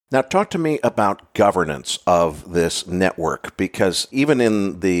 Now, talk to me about governance of this network, because even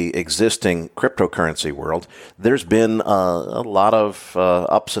in the existing cryptocurrency world, there's been a lot of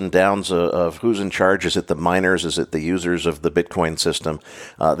ups and downs of who's in charge. Is it the miners? Is it the users of the Bitcoin system?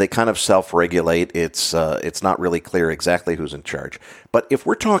 They kind of self-regulate. It's not really clear exactly who's in charge. But if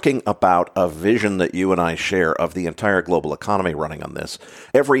we're talking about a vision that you and I share of the entire global economy running on this,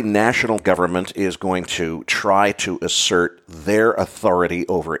 every national government is going to try to assert their authority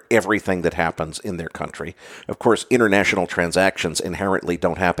over everything that happens in their country. Of course, international transactions inherently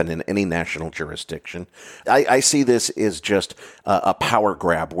don't happen in any national jurisdiction. I see this as just a power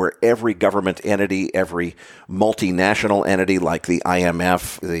grab where every government entity, every multinational entity like the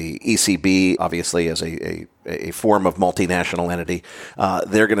IMF, the ECB, obviously as a form of multinational entity,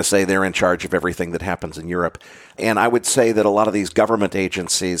 they're going to say they're in charge of everything that happens in Europe. And I would say that a lot of these government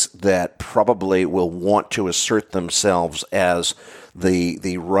agencies that probably will want to assert themselves as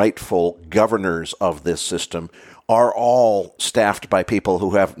the rightful governors of this system are all staffed by people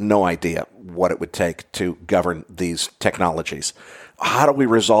who have no idea what it would take to govern these technologies. How do we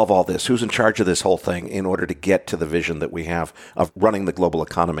resolve all this? Who's in charge of this whole thing in order to get to the vision that we have of running the global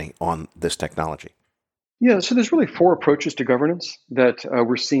economy on this technology? Yeah, so there's really 4 approaches to governance that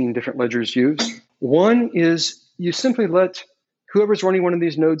we're seeing different ledgers use. One is you simply let whoever's running one of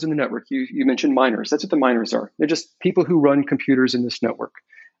these nodes in the network, you mentioned miners. That's what the miners are. They're just people who run computers in this network.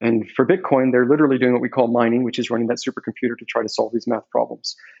 And for Bitcoin, they're literally doing what we call mining, which is running that supercomputer to try to solve these math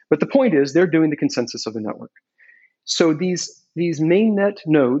problems. But the point is they're doing the consensus of the network. So these mainnet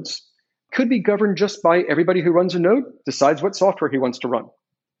nodes could be governed just by everybody who runs a node decides what software he wants to run.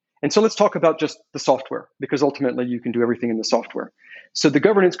 And so let's talk about just the software, because ultimately you can do everything in the software. So the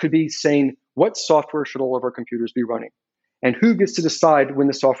governance could be saying, what software should all of our computers be running? And who gets to decide when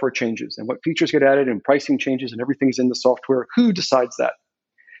the software changes and what features get added and pricing changes and everything's in the software? Who decides that?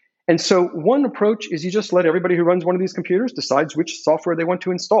 And so one approach is you just let everybody who runs one of these computers decides which software they want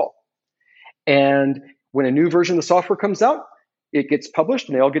to install. And when a new version of the software comes out, it gets published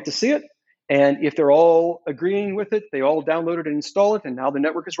and they all get to see it. And if they're all agreeing with it, they all download it and install it. And now the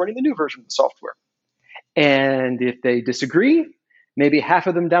network is running the new version of the software. And if they disagree, maybe half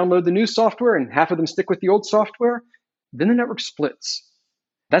of them download the new software and half of them stick with the old software, then the network splits.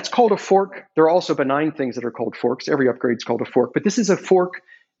 That's called a fork. There are also benign things that are called forks. Every upgrade is called a fork. But this is a fork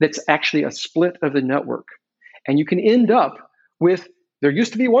that's actually a split of the network. And you can end up with, there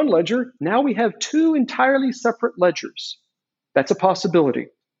used to be one ledger. Now we have 2 entirely separate ledgers. That's a possibility.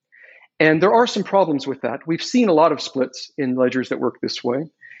 And there are some problems with that. We've seen a lot of splits in ledgers that work this way.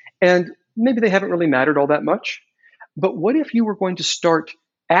 And maybe they haven't really mattered all that much. But what if you were going to start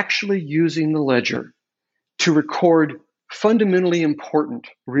actually using the ledger to record fundamentally important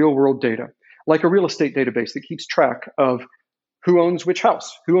real-world data, like a real estate database that keeps track of who owns which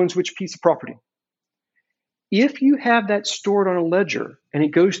house, who owns which piece of property? If you have that stored on a ledger and it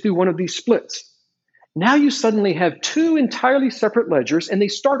goes through one of these splits, Now you suddenly have two entirely separate ledgers, and they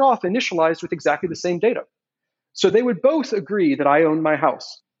start off initialized with exactly the same data. So they would both agree that I own my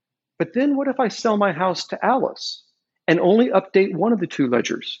house. But then what if I sell my house to Alice and only update one of the two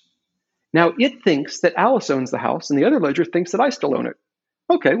ledgers? Now it thinks that Alice owns the house, and the other ledger thinks that I still own it.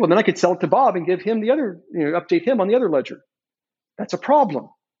 Okay, well then I could sell it to Bob and give him the other, update him on the other ledger. That's a problem.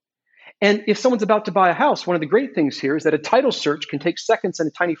 And if someone's about to buy a house, one of the great things here is that a title search can take seconds and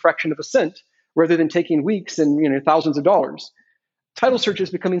a tiny fraction of a cent rather than taking weeks and thousands of dollars. Title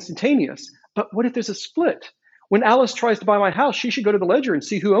searches become instantaneous. But what if there's a split? When Alice tries to buy my house, she should go to the ledger and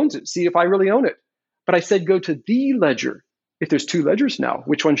see who owns it, see if I really own it. But I said go to the ledger. If there's two ledgers now,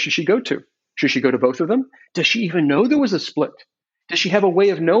 which one should she go to? Should she go to both of them? Does she even know there was a split? Does she have a way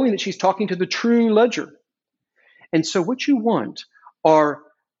of knowing that she's talking to the true ledger? And so what you want are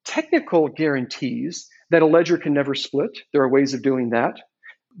technical guarantees that a ledger can never split. There are ways of doing that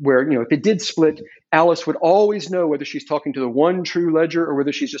where, if it did split, Alice would always know whether she's talking to the one true ledger or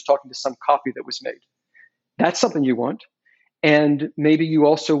whether she's just talking to some copy that was made. That's something you want. And maybe you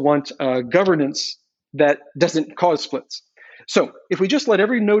also want governance that doesn't cause splits. So if we just let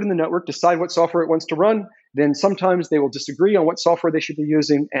every node in the network decide what software it wants to run, then sometimes they will disagree on what software they should be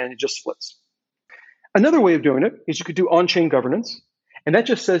using, and it just splits. Another way of doing it is you could do on-chain governance. And that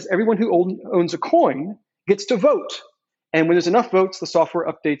just says everyone who owns a coin gets to vote. And when there's enough votes, the software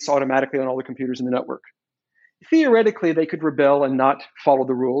updates automatically on all the computers in the network. Theoretically, they could rebel and not follow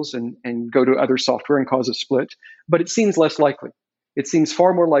the rules and go to other software and cause a split, but it seems less likely. It seems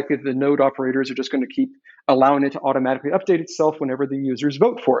far more likely that the node operators are just going to keep allowing it to automatically update itself whenever the users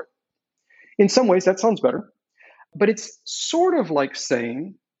vote for it. In some ways, that sounds better, but it's sort of like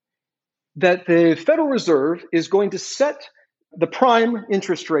saying that the Federal Reserve is going to set the prime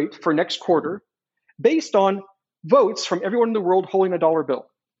interest rate for next quarter based on votes from everyone in the world holding a dollar bill.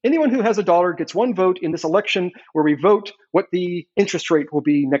 Anyone who has a dollar gets one vote in this election where we vote what the interest rate will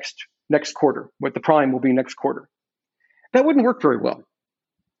be next quarter, what the prime will be next quarter. That wouldn't work very well.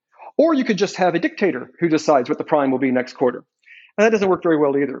 Or you could just have a dictator who decides what the prime will be next quarter. And that doesn't work very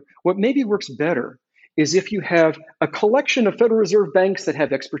well either. What maybe works better is if you have a collection of Federal Reserve banks that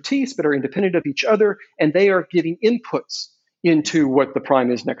have expertise but are independent of each other, and they are giving inputs into what the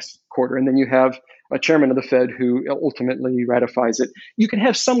prime is next quarter. And then you have a chairman of the Fed who ultimately ratifies it. You can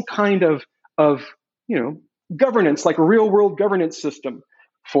have some kind of governance, like a real world governance system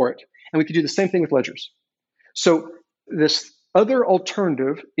for it. And we could do the same thing with ledgers. So this other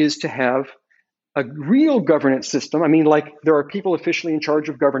alternative is to have a real governance system. I mean, like there are people officially in charge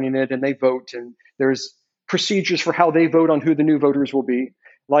of governing it and they vote, and there's procedures for how they vote on who the new voters will be,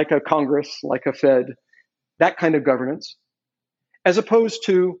 like a Congress, like a Fed, that kind of governance, as opposed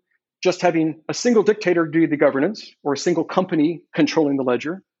to just having a single dictator do the governance or a single company controlling the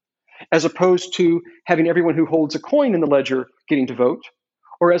ledger, as opposed to having everyone who holds a coin in the ledger getting to vote,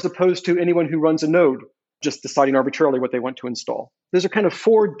 or as opposed to anyone who runs a node just deciding arbitrarily what they want to install. Those are kind of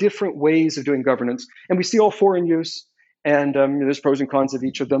four different ways of doing governance, and we see all four in use, and there's pros and cons of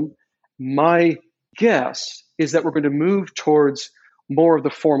each of them. My guess is that we're going to move towards more of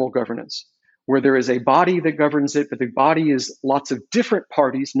the formal governance, where there is a body that governs it, but the body is lots of different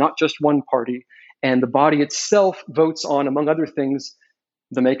parties, not just one party, and the body itself votes on, among other things,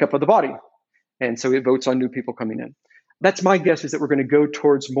 the makeup of the body. And so it votes on new people coming in. That's my guess, is that we're going to go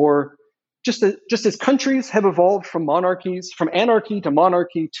towards more, just as countries have evolved from monarchies, from anarchy to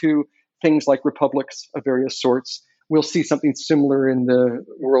monarchy to things like republics of various sorts. We'll see something similar in the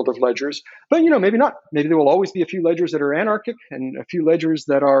world of ledgers. But, maybe not. Maybe there will always be a few ledgers that are anarchic and a few ledgers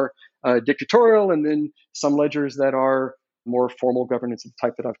that are dictatorial, and then some ledgers that are more formal governance of the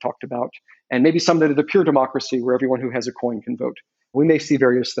type that I've talked about. And maybe some that are the pure democracy where everyone who has a coin can vote. We may see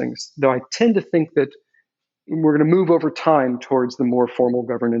various things, though I tend to think that we're going to move over time towards the more formal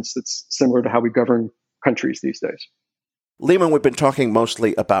governance that's similar to how we govern countries these days. Leeman, we've been talking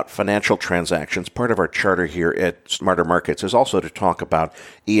mostly about financial transactions. Part of our charter here at Smarter Markets is also to talk about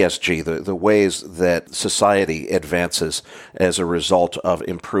ESG, the ways that society advances as a result of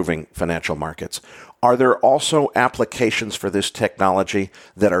improving financial markets. Are there also applications for this technology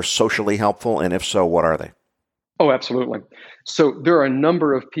that are socially helpful? And if so, what are they? Oh, absolutely. So there are a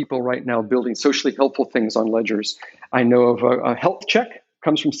number of people right now building socially helpful things on ledgers. I know of a health check,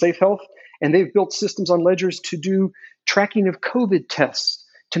 comes from Safe Health, and they've built systems on ledgers to do tracking of COVID tests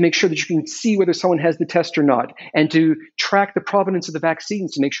to make sure that you can see whether someone has the test or not, and to track the provenance of the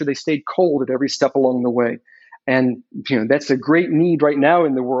vaccines to make sure they stayed cold at every step along the way. And that's a great need right now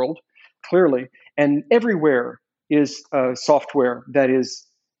in the world, clearly. And everywhere is software that is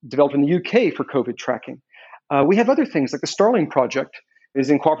developed in the UK for COVID tracking. We have other things like the Starling project is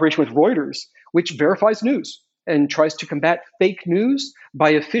in cooperation with Reuters, which verifies news and tries to combat fake news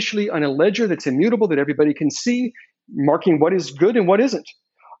by officially on a ledger that's immutable that everybody can see, marking what is good and what isn't.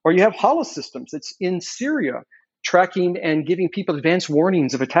 Or you have Hala Systems that's in Syria, tracking and giving people advance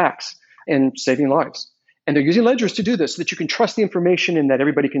warnings of attacks and saving lives. And they're using ledgers to do this so that you can trust the information and that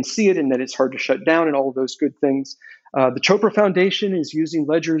everybody can see it and that it's hard to shut down and all of those good things. The Chopra Foundation is using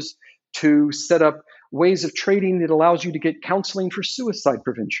ledgers to set up ways of trading that allows you to get counseling for suicide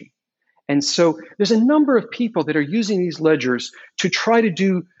prevention. And so there's a number of people that are using these ledgers to try to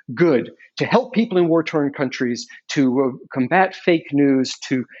do good, to help people in war-torn countries, to combat fake news,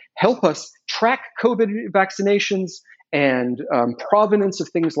 to help us track COVID vaccinations and provenance of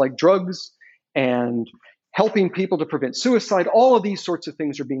things like drugs, and helping people to prevent suicide. All of these sorts of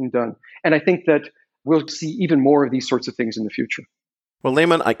things are being done. And I think that we'll see even more of these sorts of things in the future. Well,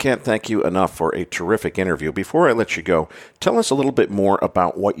 Leman, I can't thank you enough for a terrific interview. Before I let you go, tell us a little bit more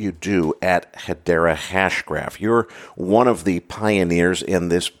about what you do at Hedera Hashgraph. You're one of the pioneers in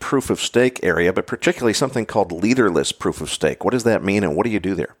this proof-of-stake area, but particularly something called leaderless proof-of-stake. What does that mean, and what do you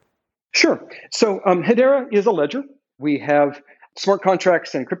do there? Sure. So Hedera is a ledger. We have smart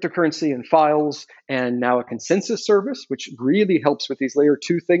contracts and cryptocurrency and files, and now a consensus service, which really helps with these layer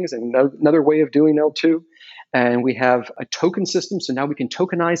 2 things and another way of doing L2. And we have a token system, so now we can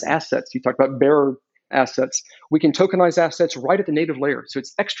tokenize assets. You talked about bearer assets. We can tokenize assets right at the native layer. So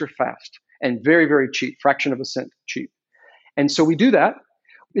it's extra fast and very, very cheap, fraction of a cent cheap. And so we do that.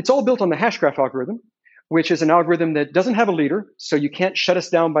 It's all built on the Hashgraph algorithm, which is an algorithm that doesn't have a leader, so you can't shut us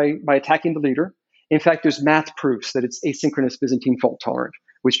down by attacking the leader. In fact, there's math proofs that it's asynchronous Byzantine fault tolerant,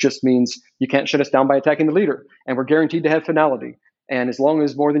 which just means you can't shut us down by attacking the leader. And we're guaranteed to have finality. And as long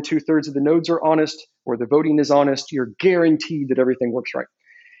as more than 2/3 of the nodes are honest or the voting is honest, you're guaranteed that everything works right.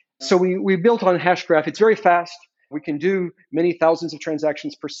 So we built on Hashgraph. It's very fast. We can do many thousands of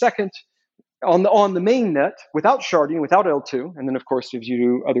transactions per second on the main net without sharding, without L2. And then, of course, if you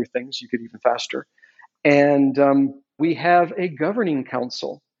do other things, you could even faster. And we have a governing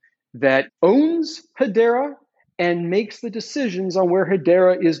council that owns Hedera and makes the decisions on where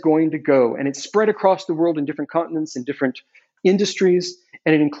Hedera is going to go. And it's spread across the world in different continents and different industries.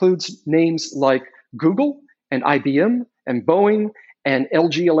 And it includes names like Google and IBM and Boeing and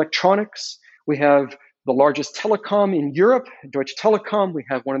LG Electronics. We have the largest telecom in Europe, Deutsche Telekom. We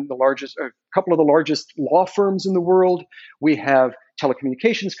have a couple of the largest law firms in the world. We have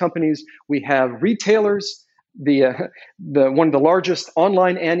telecommunications companies. We have retailers. One of the largest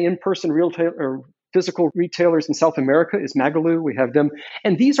online and in-person physical retailers in South America is Magalu. We have them.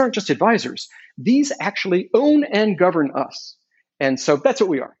 And these aren't just advisors. These actually own and govern us. And so that's what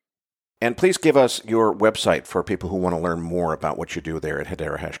we are. And please give us your website for people who want to learn more about what you do there at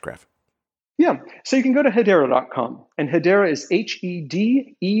Hedera Hashgraph. Yeah. So you can go to Hedera.com. And Hedera is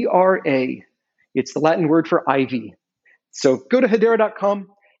Hedera. It's the Latin word for ivy. So go to Hedera.com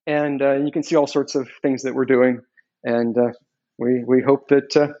and you can see all sorts of things that we're doing. And we hope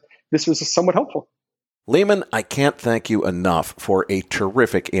that this was somewhat helpful. Leman, I can't thank you enough for a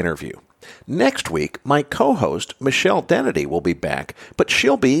terrific interview. Next week, my co-host, Michelle Dennedy, will be back, but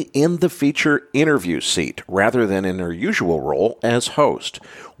she'll be in the feature interview seat rather than in her usual role as host.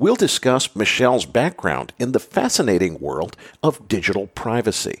 We'll discuss Michelle's background in the fascinating world of digital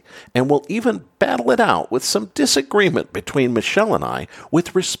privacy, and we'll even battle it out with some disagreement between Michelle and I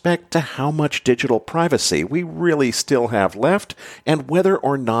with respect to how much digital privacy we really still have left and whether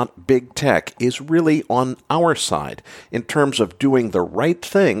or not big tech is really on our side in terms of doing the right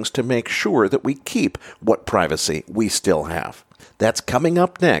things to make sure that we keep what privacy we still have. That's coming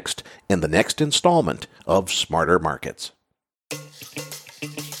up next in the next installment of Smarter Markets.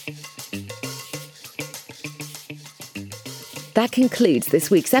 That concludes this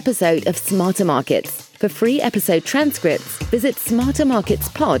week's episode of Smarter Markets. For free episode transcripts, visit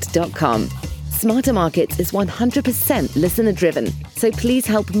smartermarketspod.com. Smarter Markets is 100% listener-driven, so please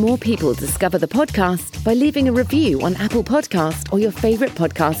help more people discover the podcast by leaving a review on Apple Podcast or your favorite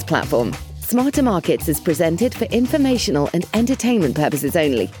podcast platform. Smarter Markets is presented for informational and entertainment purposes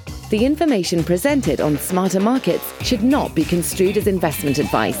only. The information presented on Smarter Markets should not be construed as investment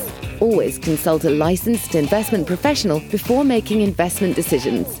advice. Always consult a licensed investment professional before making investment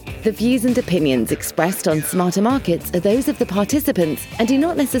decisions. The views and opinions expressed on Smarter Markets are those of the participants and do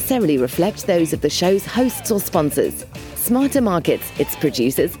not necessarily reflect those of the show's hosts or sponsors. Smarter Markets, its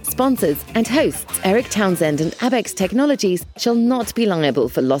producers, sponsors, and hosts, Eric Townsend and Abex Technologies, shall not be liable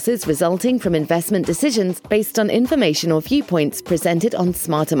for losses resulting from investment decisions based on information or viewpoints presented on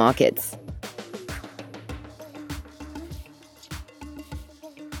Smarter Markets.